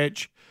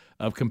stretch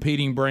of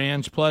competing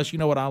brands. Plus, you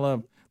know what I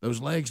love? Those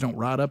legs don't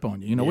ride up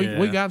on you.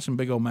 We got some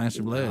big old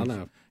massive legs. I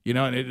know.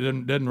 And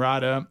it doesn't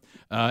ride up.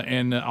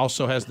 And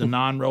also has the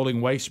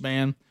non-rolling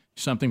waistband,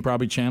 something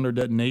probably Chandler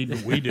doesn't need,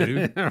 but we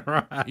do.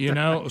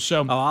 Right.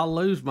 So I'll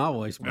lose my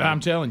waistband. I'm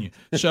telling you.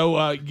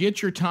 So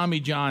get your Tommy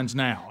Johns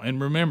now. And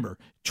remember,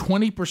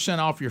 20%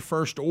 off your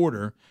first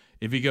order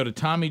if you go to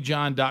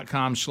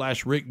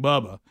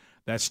TommyJohn.com/RickBubba.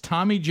 That's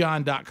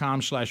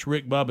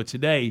TommyJohn.com/RickBubba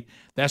today.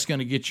 That's going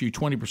to get you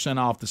 20%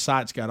 off. The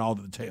site's got all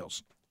the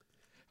details.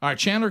 All right,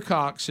 Chandler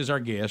Cox is our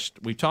guest.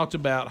 We talked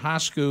about high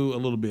school a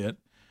little bit.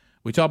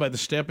 We talked about the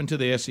step into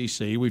the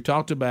SEC. We've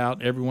talked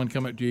about everyone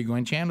coming up to you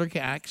going, Chandler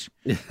Cox,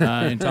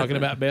 and talking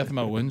about Beth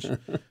Mowens.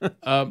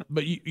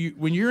 But you,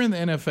 when you're in the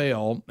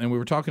NFL, and we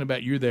were talking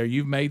about you there,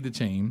 you've made the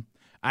team.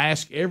 I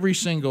ask every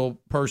single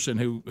person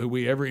who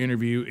we ever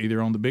interview,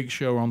 either on the big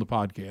show or on the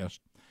podcast,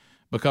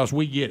 because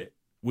we get it.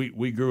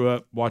 We grew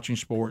up watching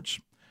sports.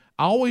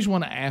 I always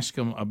want to ask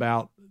them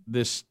about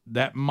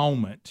that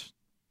moment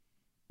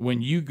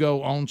when you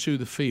go onto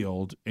the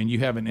field and you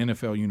have an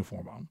NFL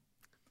uniform on.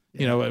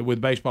 Yeah. With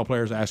baseball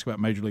players, I ask about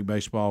Major League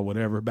Baseball,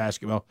 whatever,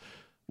 basketball.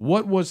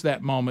 What was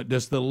that moment?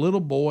 Does the little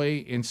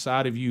boy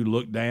inside of you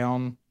look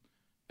down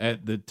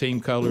at the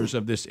team colors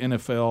of this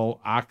NFL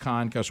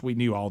icon, because we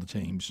knew all the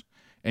teams,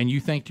 and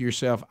you think to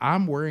yourself,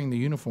 I'm wearing the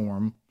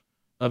uniform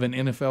of an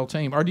NFL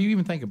team? Or do you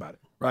even think about it?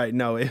 Right.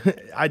 No,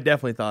 I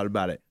definitely thought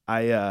about it.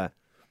 I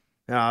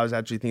was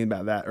actually thinking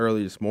about that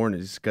earlier this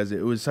morning because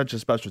it was such a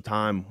special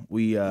time.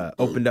 We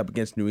opened up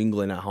against New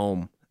England at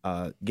home,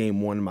 game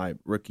 1 of my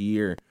rookie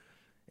year.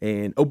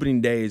 And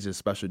opening day is a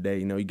special day.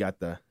 You got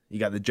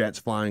the Jets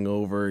flying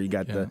over. You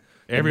got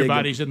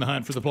everybody's in the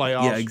hunt for the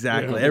playoffs. Yeah,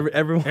 exactly. Yeah.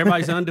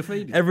 Everybody's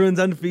undefeated. Everyone's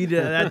undefeated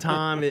at that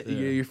time.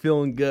 You're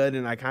feeling good,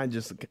 and I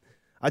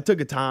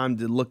took a time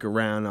to look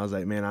around. And I was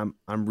like, man,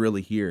 I'm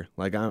really here.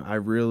 Like I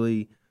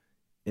really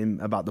am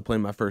about to play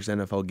my first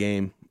NFL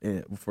game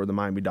for the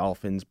Miami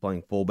Dolphins,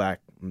 playing fullback.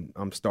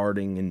 I'm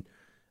starting, and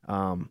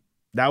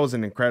that was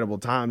an incredible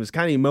time. It's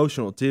kind of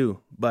emotional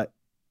too, but.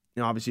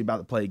 Obviously about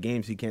to play a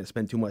game, so you can't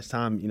spend too much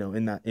time,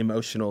 in that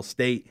emotional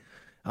state.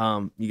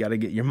 You got to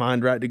get your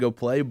mind right to go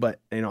play. But,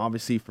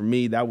 obviously for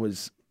me, that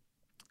was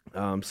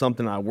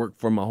something I worked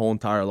for my whole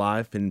entire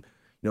life. And,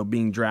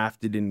 being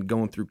drafted and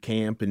going through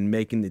camp and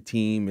making the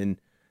team and,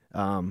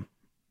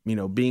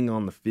 being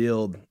on the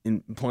field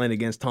and playing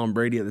against Tom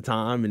Brady at the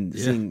time and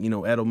seeing,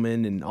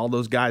 Edelman and all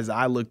those guys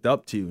I looked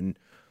up to. And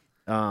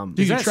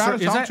do you try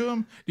to talk to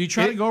them? Do you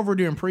try to go over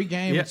during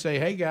pregame and say,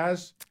 hey,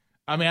 guys –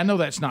 I mean, I know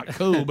that's not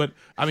cool, but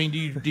I mean,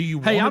 do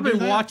you? Hey, I've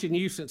been watching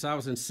you since I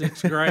was in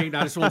 6th grade.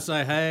 I just want to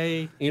say,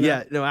 hey,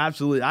 Yeah, no,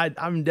 absolutely.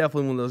 I'm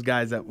definitely one of those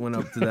guys that went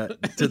up to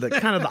the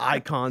kind of the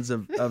icons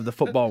of the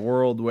football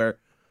world, where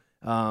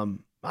I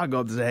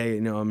go up to say, hey,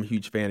 I'm a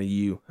huge fan of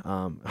you.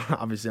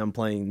 Obviously, I'm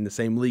playing in the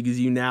same league as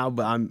you now,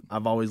 but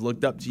I've always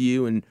looked up to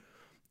you. And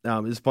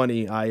it's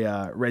funny.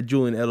 I read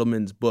Julian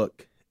Edelman's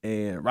book,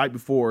 and right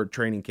before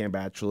training camp,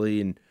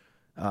 actually, and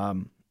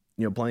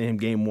playing him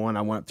game 1,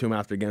 I went up to him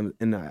after game,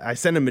 and I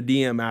sent him a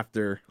DM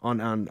after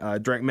on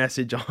direct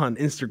message on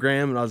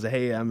Instagram, and I was like,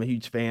 hey, I'm a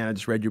huge fan. I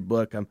just read your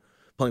book. I'm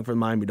playing for the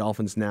Miami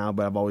Dolphins now,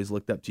 but I've always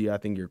looked up to you. I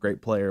think you're a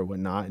great player and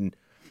whatnot. And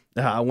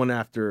I went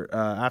after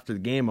the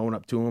game, I went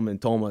up to him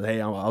and told him,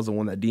 hey, I was the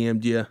one that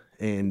DM'd you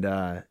and,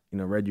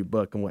 read your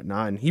book and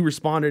whatnot. And he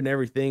responded and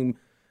everything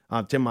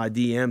to my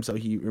DM, so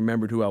he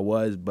remembered who I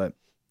was. But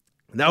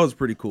that was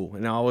pretty cool.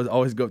 And I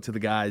always go up to the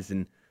guys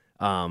and,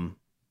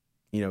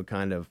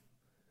 kind of,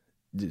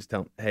 just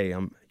tell them, hey,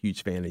 I'm a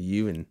huge fan of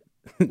you, and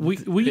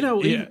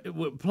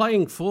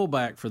playing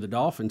fullback for the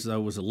Dolphins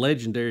though was a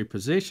legendary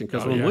position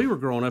because when we were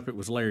growing up, it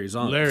was Larry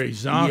Zonk. Larry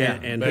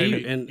Zonk,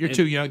 and you're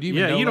too young. Do you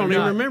you don't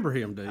even remember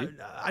him, do you?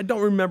 I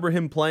don't remember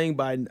him playing,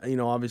 but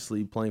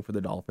obviously playing for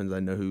the Dolphins, I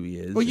know who he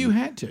is. Well, you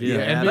had to.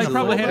 And they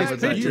probably had his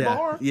picture.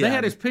 Yeah. They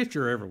had his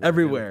picture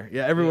everywhere.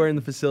 Everywhere in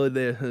the facility,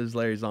 there was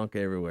Larry Zonk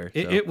everywhere. So.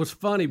 It was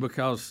funny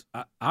because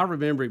I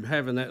remember him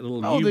having that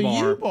little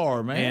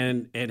U-bar,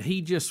 man, and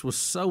he just was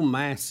so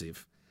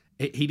massive.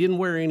 He didn't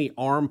wear any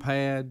arm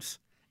pads,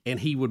 and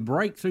he would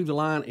break through the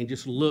line and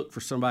just look for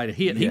somebody to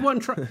hit. He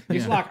wasn't trying.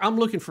 It's like, I'm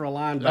looking for a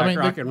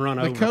linebacker I can run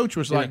over. The coach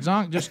was like,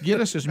 Zonk, just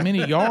get us as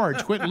many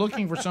yards. Quit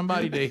looking for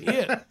somebody to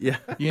hit. Yeah.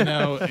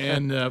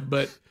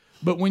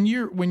 But when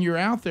you're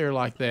out there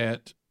like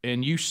that,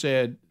 and you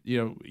said,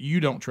 you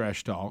don't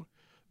trash talk,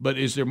 but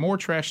is there more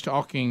trash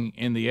talking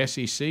in the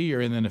SEC or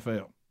in the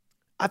NFL?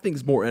 I think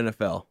it's more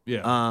NFL.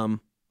 Yeah.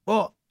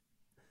 Well,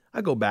 I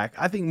go back.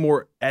 I think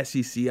more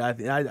SEC.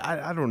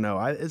 I don't know.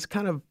 It's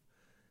kind of,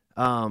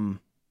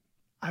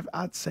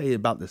 I'd say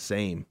about the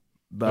same,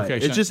 but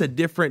it's just a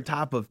different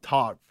type of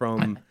talk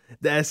from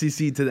the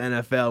SEC to the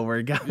NFL,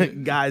 where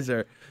guys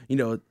are,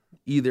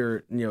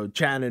 either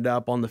chatting it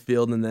up on the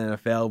field in the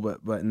NFL,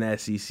 but in the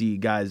SEC,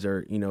 guys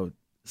are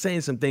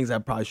saying some things I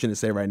probably shouldn't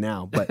say right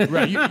now. But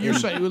right, you're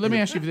saying. Well, let me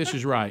ask you if this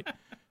is right.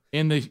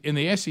 In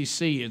the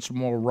SEC, it's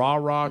more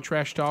rah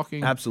trash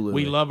talking.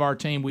 Absolutely. We love our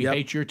team. We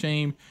hate your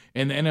team.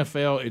 In the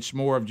NFL, it's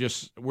more of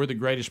just we're the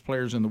greatest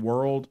players in the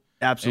world.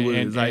 Absolutely.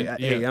 It's like,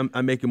 hey,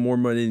 I'm making more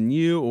money than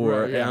you,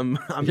 or I'm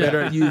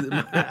better at you.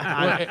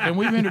 And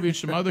we've interviewed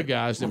some other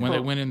guys that when they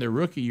went in their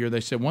rookie year,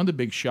 they said one of the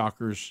big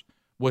shockers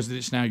was that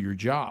it's now your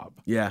job.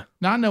 Yeah.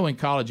 Now, I know in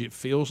college it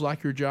feels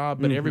like your job,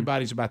 but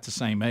everybody's about the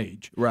same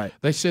age. Right.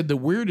 They said the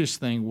weirdest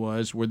thing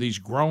were these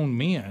grown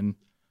men.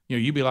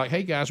 You'd be like,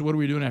 hey, guys, what are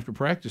we doing after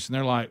practice? And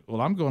they're like, well,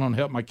 I'm going on to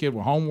help my kid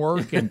with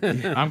homework, and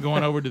I'm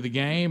going over to the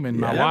game, and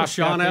my wife.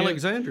 Sean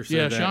Alexander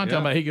said that. Sean talking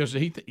about, he goes,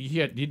 he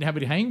didn't have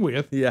any to hang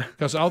with. Yeah.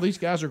 Because all these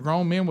guys are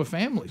grown men with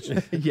families.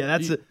 Yeah,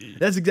 that's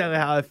exactly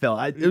how I felt.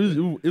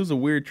 It was a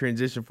weird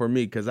transition for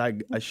me because I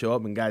show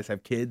up and guys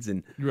have kids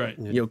and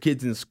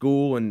kids in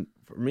school, and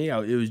for me,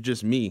 it was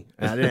just me.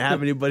 I didn't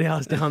have anybody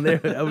else down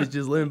there. I was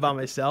just living by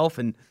myself,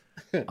 and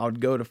I would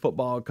go to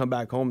football, come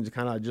back home, just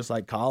kind of just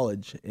like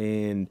college,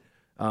 and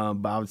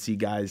but I would see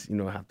guys,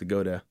 have to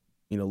go to,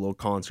 little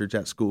concerts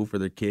at school for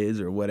their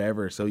kids or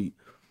whatever. So it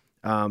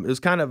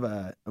was kind of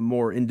a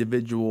more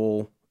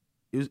individual.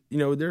 It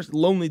was, there's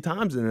lonely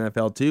times in the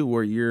NFL too,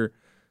 where you're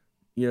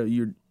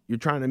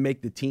trying to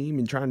make the team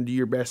and trying to do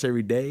your best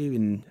every day,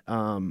 and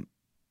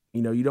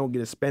you don't get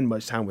to spend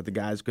much time with the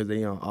guys because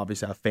they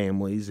obviously have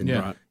families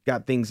and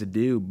got things to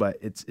do. But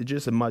it's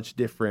just a much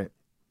different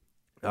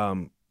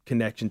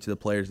connection to the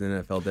players in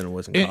the NFL than it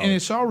was in college. And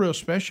it's all real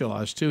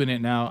specialized too in it.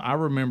 Now, I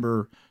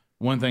remember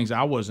one of the things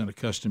I wasn't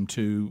accustomed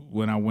to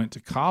when I went to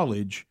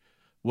college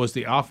was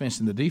the offense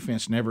and the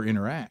defense never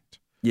interact.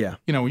 Yeah.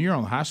 When you're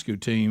on the high school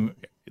team,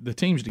 the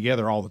team's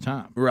together all the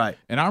time. Right.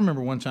 And I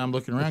remember one time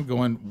looking around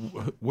going,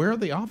 where are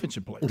the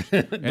offensive players?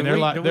 And they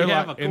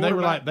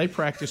were like, they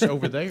practice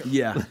over there.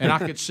 Yeah. And I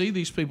could see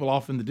these people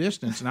off in the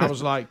distance, and I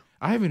was like,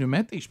 I haven't even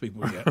met these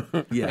people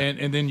yet. Yeah.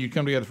 And then you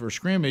come together for a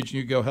scrimmage and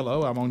you go,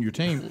 hello, I'm on your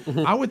team.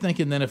 I would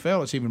think in the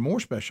NFL it's even more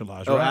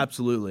specialized, right? Oh,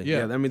 absolutely.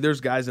 Yeah. I mean, there's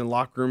guys in the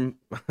locker room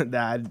that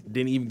I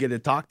didn't even get to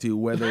talk to,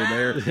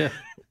 whether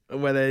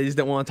they just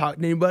don't want to talk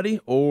to anybody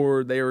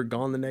or they were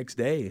gone the next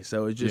day.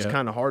 So it's just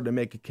kind of hard to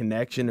make a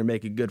connection or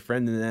make a good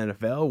friend in the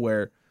NFL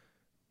where,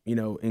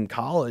 in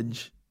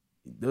college,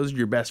 those are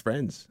your best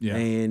friends. Yeah.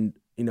 And,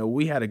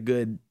 we had a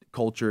good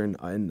culture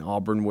in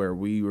Auburn where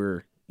we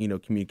were,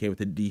 communicate with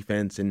the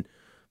defense, and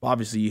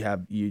obviously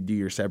you do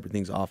your separate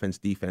things, offense,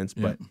 defense,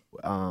 but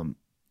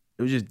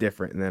it was just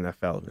different in the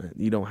NFL.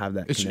 You don't have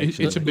that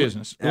connection. It's a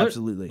business.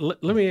 Absolutely.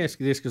 Let me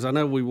ask you this, because I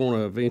know we want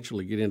to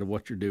eventually get into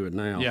what you're doing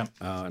now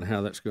and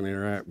how that's going to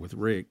interact with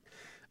Rick.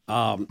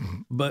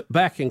 But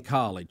back in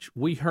college,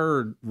 we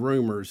heard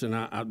rumors, and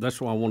that's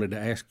why I wanted to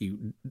ask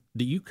you,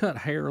 do you cut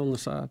hair on the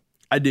side?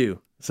 I do.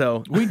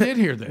 So we did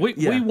hear that.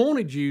 We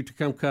wanted you to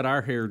come cut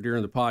our hair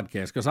during the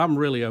podcast because I'm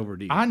really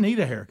overdue. I need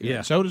a haircut.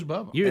 Yeah. So does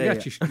Bubba. You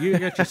got your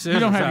scissors. You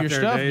don't have your there,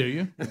 stuff, Dave. do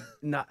you?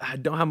 No, I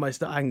don't have my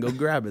stuff. I can go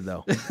grab it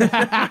though.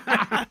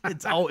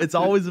 It's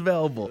always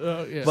available.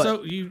 Yeah. But,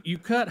 so you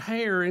cut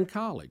hair in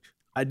college?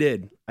 I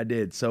did.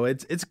 So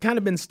it's kind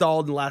of been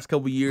stalled in the last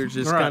couple of years.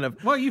 Just kind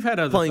of. Well, you've had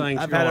other things.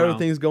 I've had other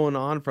things going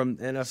on from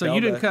NFL. So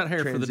you didn't cut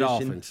hair for the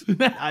Dolphins. To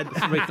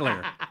be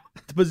clear.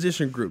 The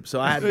position group. So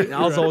I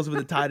was always with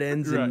the tight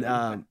ends,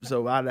 and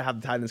so I'd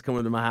have the tight ends come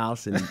over to my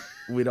house, and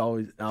I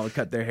would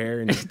cut their hair.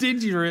 And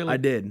did you really? I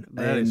did,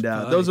 and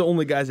those are the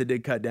only guys that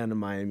did cut down to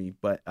Miami.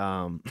 But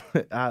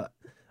I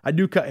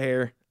do cut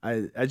hair.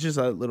 It's just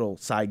a little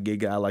side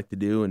gig I like to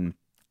do, and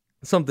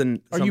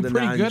something. Are you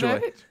pretty good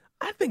at it?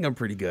 I think I'm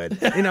pretty good.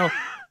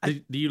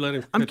 Do you let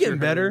him? I'm getting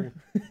better.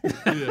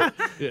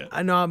 Yeah.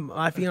 I know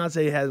my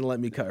fiance hasn't let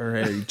me cut her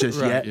hair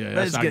just yet. Yeah,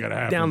 that's not gonna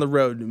happen. Down the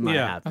road, it might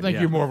happen. I think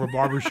you're more of a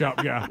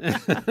barbershop guy.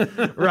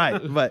 Right,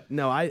 but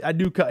no, I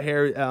do cut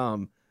hair.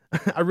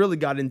 I really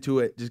got into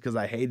it just because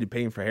I hated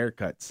paying for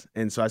haircuts,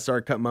 and so I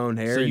started cutting my own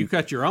hair. So you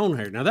cut your own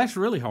hair. Now that's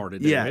really hard to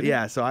do.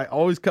 Yeah. So I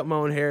always cut my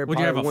own hair. Would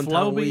you have a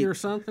Flowbee or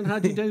something?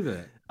 How'd you do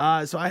that?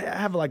 So I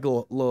have like a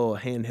little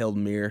handheld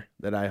mirror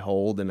that I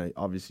hold, and I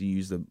obviously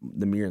use the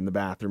mirror in the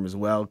bathroom as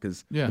well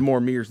because the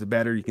more mirrors, the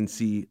better you can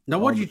see. Now,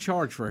 what did you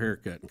charge for a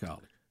haircut in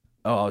college?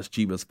 Oh, I was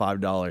cheap. It was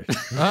 $5.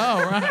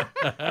 Oh,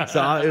 right.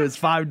 So it was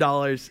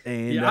 $5,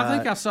 and I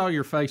think I saw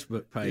your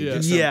Facebook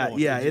page.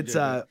 Yeah. It's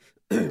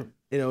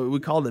we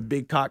called it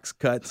Big Cox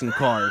Cuts and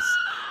Cars.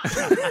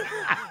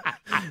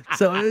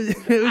 So it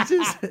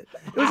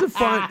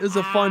was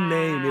a fun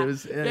name. It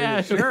was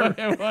sure.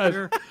 It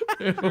was.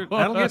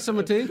 That'll get some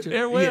attention.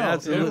 It will. Yeah,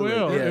 absolutely.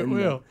 It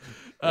will.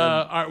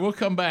 All right, we'll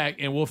come back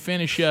and we'll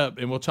finish up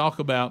and we'll talk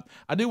about.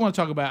 I do want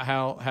to talk about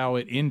how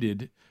it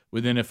ended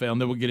with NFL,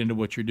 and then we'll get into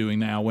what you're doing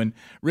now. When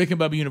Rick and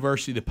Bubba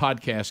University, the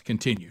podcast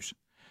continues.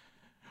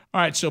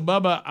 All right, so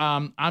Bubba,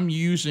 I'm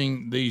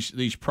using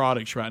these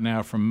products right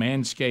now from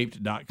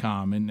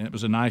Manscaped.com, and it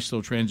was a nice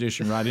little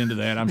transition right into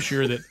that. I'm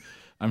sure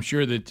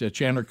that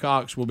Chandler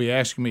Cox will be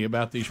asking me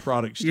about these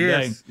products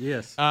today.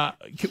 Yes.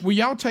 Will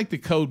y'all take the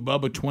code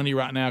Bubba20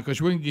 right now,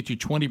 because we're going to get you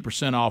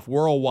 20% off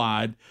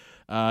worldwide,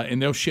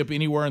 and they'll ship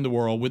anywhere in the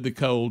world with the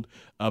code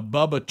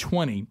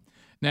Bubba20.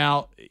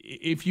 Now,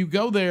 if you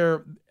go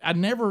there, I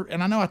know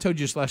I told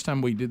you this last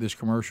time we did this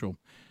commercial,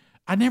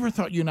 I never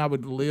thought you and I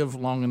would live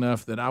long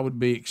enough that I would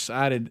be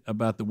excited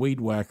about the Weed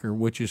Whacker,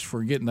 which is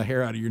for getting the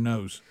hair out of your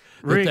nose.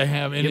 Rick, that they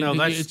have, and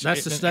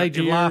that's the stage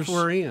of life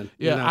we're in.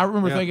 Yeah, I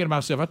remember thinking to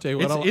myself, I tell you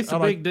what, it's a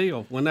big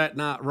deal when that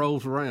night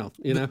rolls around.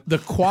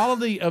 The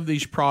quality of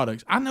these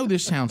products. I know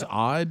this sounds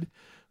odd,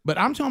 but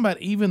I'm talking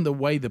about even the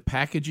way the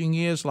packaging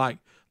is. Like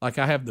I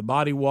have the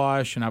body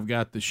wash and I've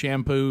got the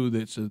shampoo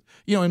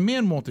and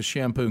men want the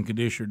shampoo and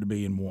conditioner to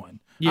be in one.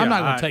 Yeah, I'm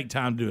not going to take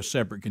time to do a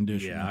separate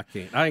conditioner. Yeah, I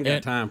can't. I ain't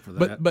got time for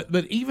that.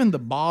 But even the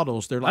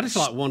bottles, they're like, I just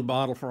like one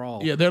bottle for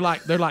all. Yeah, they're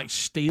like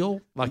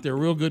steel, like they're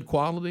real good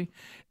quality.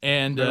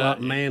 And they're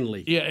like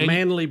manly,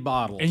 manly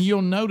bottles. And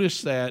you'll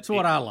notice that that's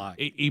what I like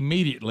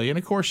immediately. And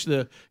of course,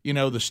 the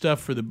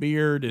stuff for the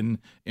beard, and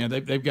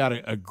they've got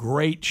a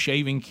great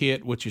shaving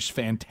kit, which is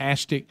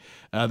fantastic.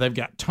 They've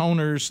got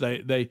toners.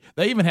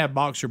 They even have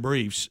boxer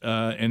briefs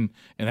and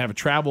have a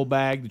travel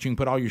bag that you can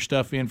put all your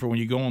stuff in for when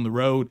you go on the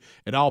road.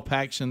 It all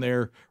packs in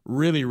there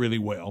really, really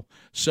well.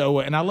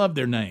 So, and I love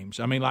their names.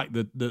 I mean, like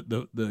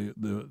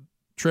the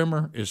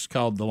trimmer is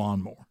called the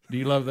Lawnmower. Do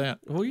you love that?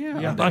 Well, yeah,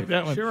 I like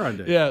that one. Sure I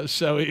do. Yeah,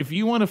 so if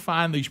you want to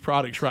find these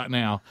products right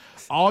now,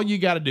 all you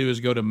got to do is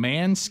go to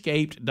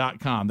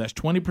manscaped.com. That's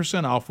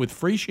 20% off with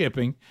free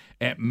shipping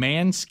at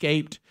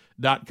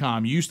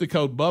manscaped.com. Use the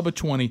code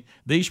BUBBA20.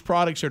 These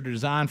products are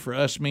designed for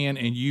us men,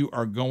 and you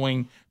are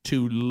going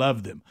to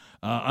love them.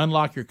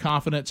 Unlock your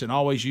confidence and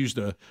always use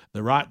the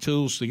right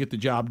tools to get the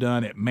job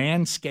done at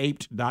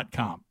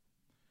manscaped.com.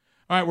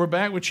 All right, we're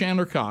back with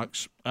Chandler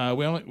Cox.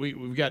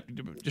 We've got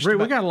just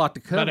we got a lot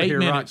to cover here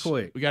minutes. Right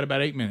quick. We got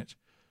about 8 minutes.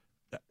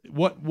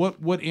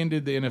 What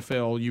ended the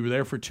NFL? You were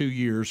there for 2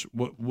 years.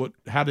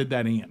 How did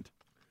that end?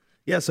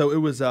 Yeah, so it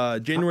was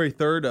January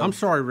 3rd. I'm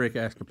sorry, Rick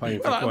asked a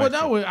painful question. Well,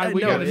 no,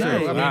 we got to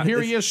know. I mean,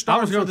 here he is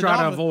starting. I was going to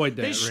try to avoid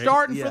that. He's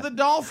starting for the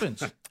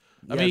Dolphins.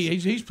 I mean,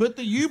 he's put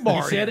the U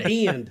bar. He said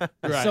end.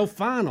 Right. So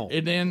final.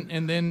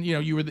 And then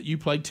you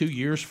played 2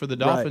 years for the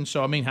Dolphins. Right.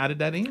 So I mean, how did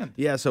that end?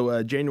 Yeah,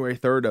 so January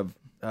 3rd of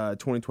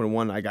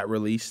 2021, I got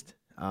released.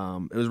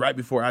 It was right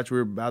before we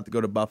were about to go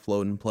to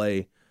Buffalo and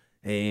play,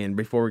 and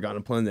before we got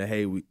on plane, that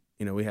hey, we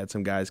had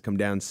some guys come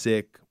down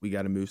sick. We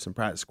got to move some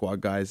practice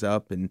squad guys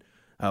up, and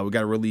we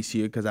got to release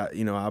you because I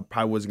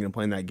probably wasn't going to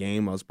play in that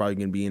game. I was probably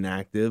going to be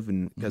inactive,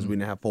 and because we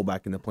didn't have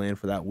fullback in the plan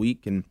for that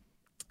week, and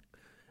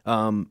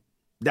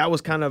that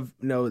was kind of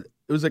it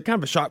was a kind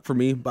of a shock for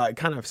me, but I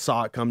kind of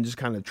saw it come, just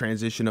kind of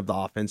transition of the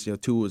offense.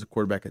 Tua was a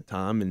quarterback at the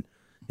time,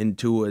 and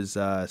Tua's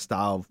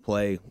style of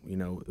play,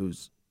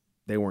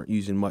 they weren't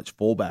using much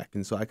fullback,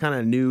 and so I kind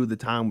of knew the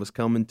time was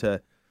coming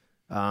to,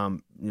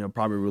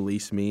 probably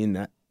release me, and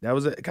that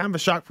was kind of a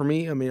shock for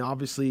me. I mean,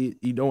 obviously,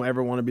 you don't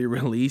ever want to be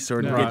released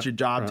or get your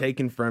job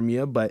taken from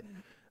you, but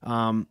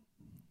I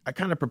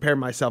kind of prepared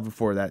myself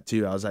before that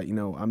too. I was like,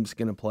 I'm just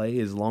gonna play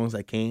as long as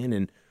I can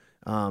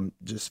and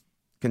just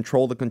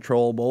control the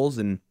controllables,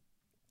 and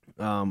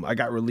I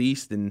got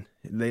released, and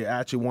they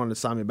actually wanted to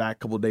sign me back a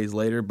couple of days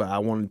later, but I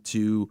wanted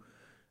to.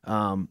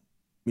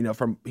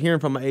 From hearing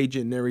from my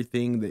agent and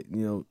everything that,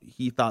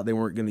 he thought they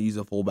weren't going to use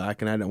a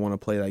fullback, and I didn't want to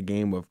play that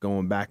game of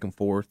going back and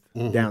forth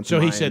down to So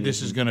Miami. he said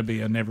this is going to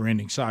be a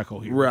never-ending cycle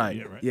here.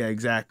 Right. Yeah,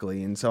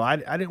 exactly. And so I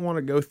didn't want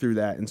to go through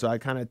that, and so I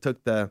kind of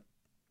took the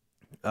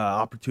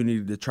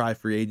opportunity to try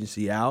free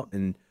agency out,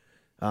 and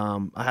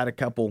I had a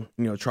couple,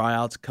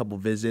 tryouts, a couple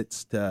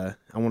visits. I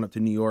went up to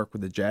New York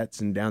with the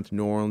Jets and down to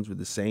New Orleans with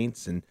the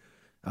Saints, and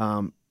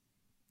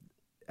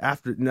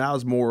after that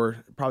was more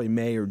probably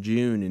May or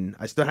June, and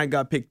I still hadn't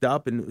got picked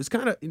up, and it was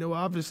kind of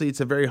obviously it's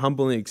a very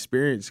humbling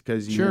experience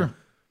because you're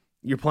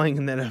playing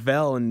in the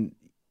NFL, and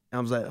I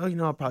was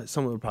like,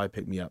 someone would probably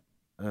pick me up,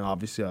 and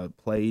obviously I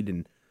played,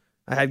 and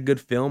I had good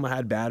film, I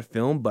had bad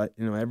film, but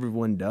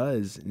everyone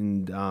does.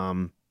 And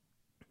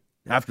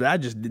after that, I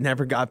just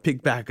never got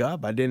picked back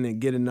up. I didn't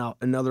get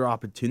another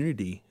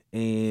opportunity,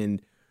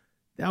 and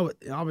that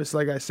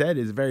obviously, like I said,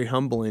 is very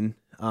humbling.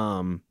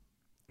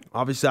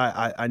 Obviously,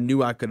 I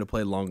knew I could have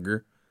played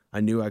longer. I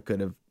knew I could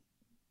have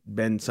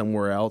been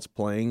somewhere else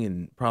playing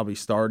and probably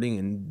starting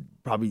and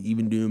probably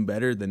even doing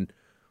better than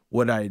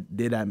what I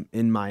did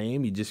in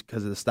Miami, just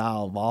because of the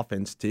style of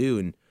offense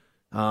too.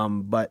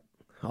 And but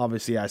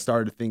obviously, I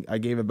started to think. I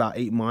gave about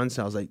 8 months.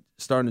 I was like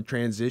starting to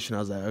transition. I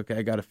was like, okay,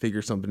 I got to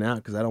figure something out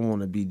because I don't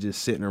want to be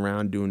just sitting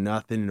around doing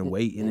nothing and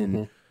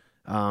waiting.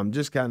 And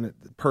just kind of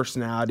the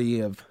personality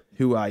of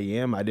who I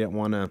am. I didn't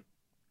want to,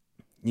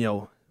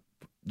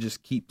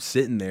 just keep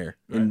sitting there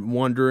and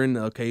wondering,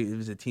 okay,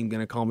 is the team going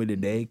to call me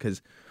today?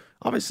 Because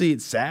obviously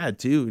it's sad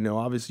too.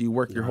 Obviously you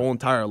work your whole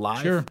entire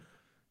life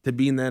to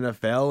be in the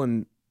NFL,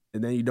 and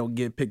then you don't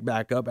get picked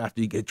back up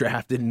after you get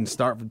drafted and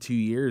start for 2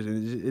 years.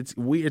 And it's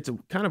weird. It's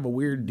kind of a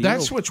weird deal.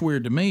 That's what's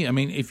weird to me. I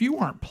mean, if you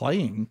weren't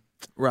playing,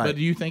 right? But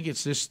do you think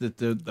it's just that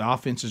the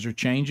offenses are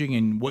changing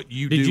and what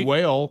you do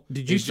well?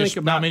 Did you think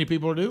about not many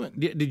people are doing?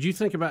 Did you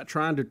think about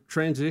trying to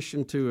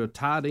transition to a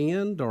tight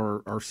end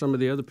or some of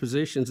the other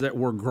positions that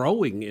were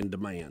growing in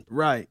demand?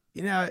 Right.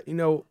 I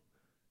didn't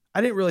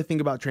really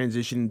think about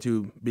transitioning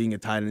to being a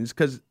tight end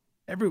because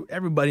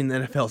everybody in the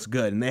NFL is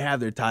good, and they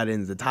have their tight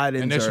ends. The tight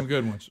ends, and there's some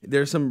good ones.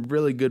 There's some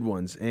really good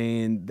ones,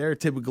 and they're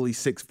typically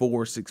 6'4",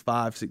 6'5",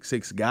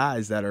 6'6"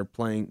 guys that are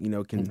playing.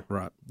 Can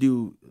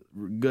do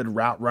good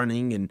route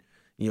running and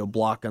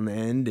block on the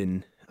end.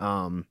 And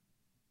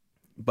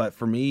but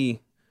for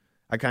me,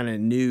 I kind of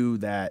knew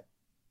that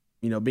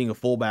being a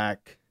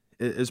fullback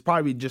is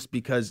probably just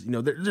because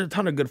there's a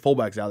ton of good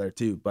fullbacks out there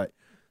too, but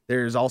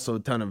there's also a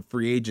ton of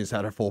free agents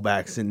that are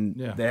fullbacks, and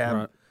they have.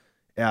 Right.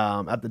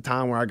 At the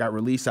time where I got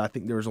released, I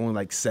think there was only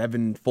like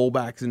 7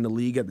 fullbacks in the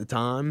league at the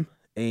time.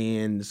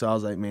 And so I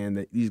was like,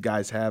 man, these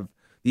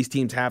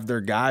teams have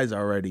their guys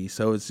already.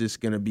 So it's just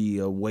going to be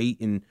a wait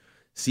and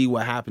see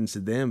what happens to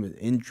them.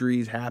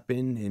 Injuries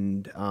happen.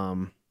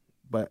 And,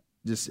 but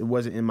just, it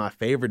wasn't in my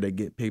favor to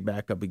get picked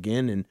back up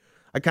again. And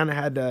I kind of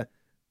had to,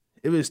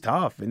 it was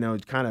tough,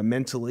 kind of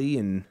mentally.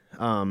 And,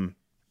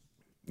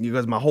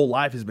 because my whole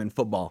life has been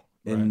football.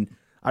 And, right.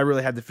 I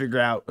really had to figure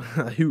out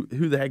who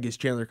the heck is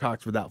Chandler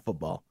Cox without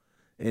football.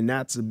 And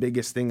that's the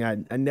biggest thing. I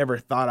never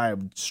thought I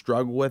would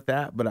struggle with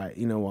that, but I,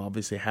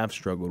 obviously have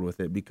struggled with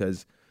it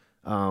because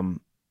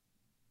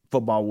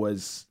football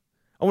was,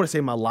 I want to say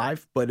my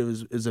life, but it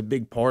was a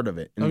big part of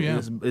it. And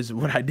it was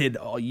what I did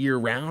all year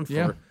round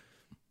for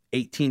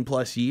 18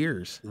 plus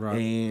years. Right.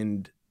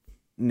 And,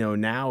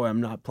 now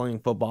I'm not playing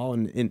football.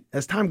 And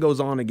as time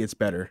goes on, it gets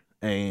better.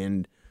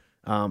 And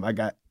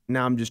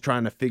now I'm just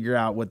trying to figure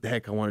out what the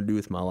heck I want to do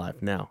with my life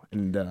now,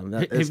 and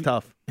it's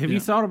tough. Have you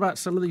thought about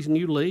some of these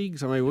new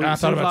leagues? I mean, we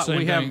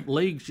have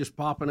leagues just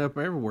popping up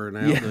everywhere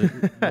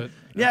now.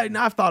 Yeah,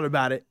 I've thought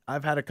about it.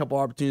 I've had a couple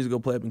opportunities to go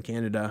play up in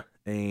Canada,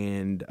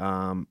 and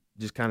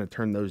just kind of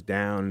turn those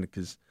down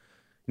because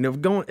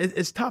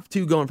it's tough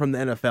too going from the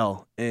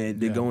NFL and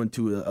to go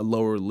into a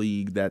lower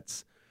league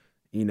that's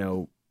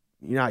you're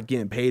not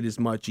getting paid as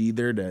much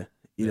either to.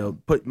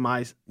 Put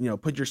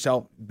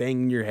yourself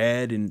banging your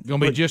head and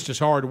gonna be just as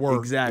hard work.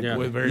 Exactly.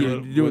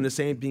 With doing the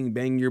same thing,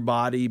 banging your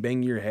body,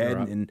 banging your head,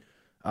 and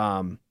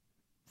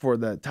for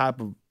the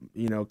type of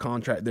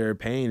contract they're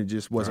paying, it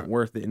just wasn't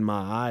worth it in my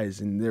eyes.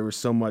 And there was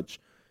so much.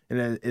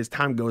 And as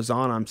time goes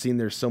on, I'm seeing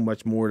there's so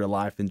much more to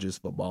life than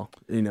just football.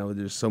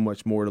 There's so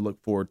much more to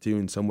look forward to,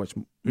 and so much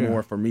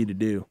more for me to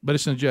do. But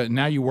it's just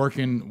now you're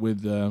working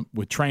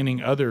with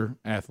training other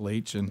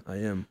athletes, and I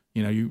am.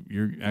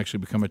 You're actually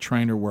become a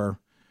trainer where.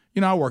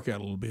 I work out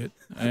a little bit,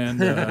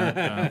 and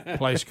a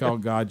place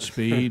called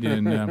Godspeed,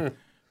 and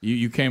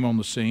you came on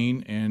the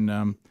scene,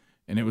 and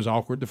it was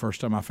awkward the first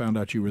time I found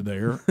out you were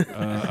there.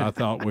 I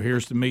thought, well,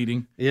 here's the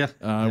meeting,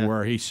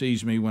 where he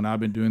sees me when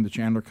I've been doing the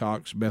Chandler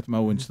Cox, Beth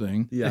Mowens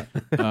thing,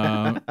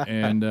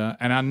 and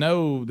I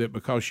know that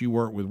because you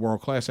work with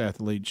world class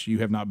athletes, you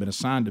have not been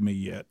assigned to me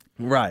yet,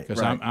 right? Because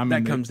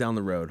that comes down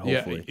the road,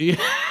 hopefully.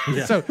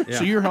 So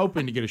you're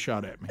hoping to get a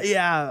shot at me?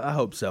 Yeah, I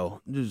hope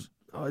so.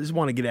 I just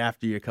want to get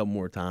after you a couple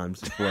more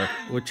times before.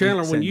 Well,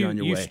 Chandler, when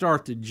you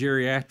start the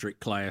geriatric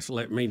class,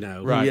 let me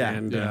know. Right. Yeah.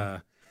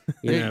 And,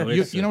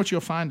 you know what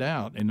you'll find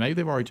out, and maybe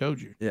they've already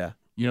told you. Yeah.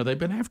 They've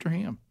been after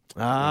him.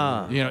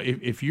 Ah.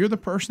 If you're the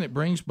person that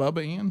brings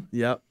Bubba in.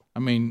 Yep. I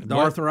mean, the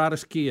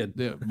arthritis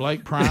kid.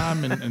 Blake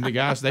Prime and the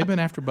guys, they've been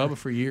after Bubba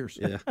for years.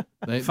 Yeah.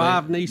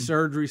 5 knee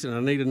surgeries, and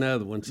I need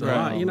another one. So,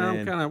 I'm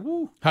kind of,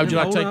 woo. How'd you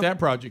like to take that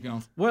project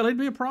on? Well, it'd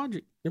be a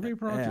project.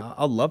 Yeah,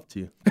 I'd love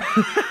to.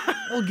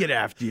 We'll get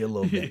after you a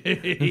little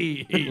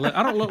bit.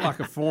 I don't look like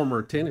a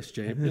former tennis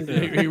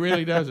champion. He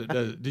really doesn't.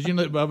 Did you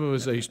know that Bubba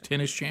was a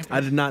tennis champion? I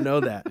did not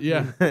know that.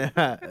 Yeah.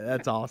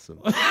 That's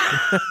awesome.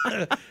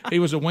 He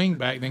was a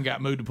wingback, then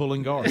got moved to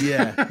pulling guard.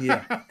 Yeah.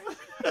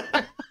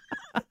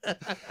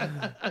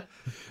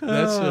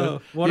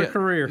 What a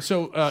career.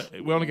 So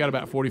we only got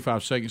about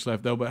 45 seconds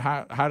left, though. But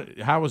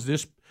how was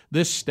this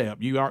this step.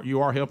 You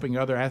are helping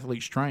other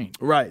athletes train.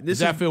 Right. Does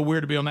that feel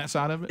weird to be on that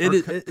side of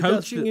it? It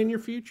coaching in your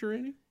future,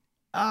 any?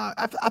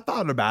 I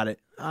thought about it.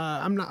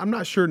 I'm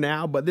not sure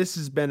now, but this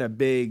has been a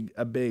big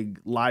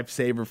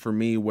lifesaver for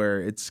me,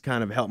 where it's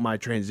kind of helped my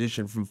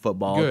transition from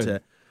football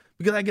to,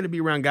 because I get to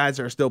be around guys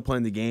that are still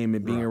playing the game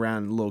and being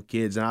around little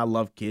kids, and I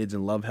love kids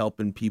and love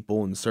helping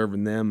people and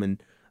serving them,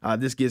 and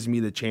this gives me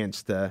the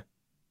chance to,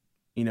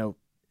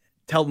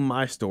 tell them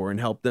my story and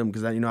help them,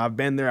 because I've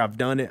been there, I've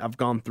done it, I've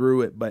gone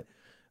through it, but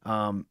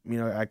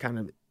I kind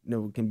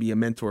of can be a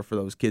mentor for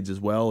those kids as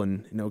well,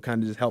 and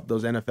kind of just help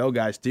those NFL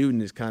guys too, and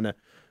just kind of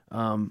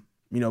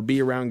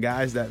be around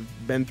guys that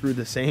have been through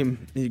the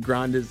same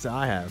grind as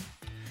I have.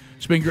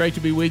 It's been great to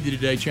be with you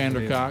today,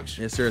 Chandler Cox.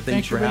 Yes, sir.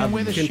 Thanks for having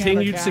being with us.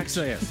 Continued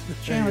success.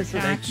 Chandler Cox.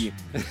 Thank you.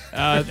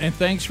 And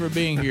thanks for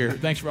being here.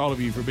 Thanks for all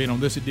of you for being on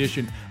this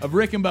edition of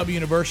Rick and Bubba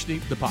University,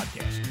 the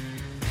podcast.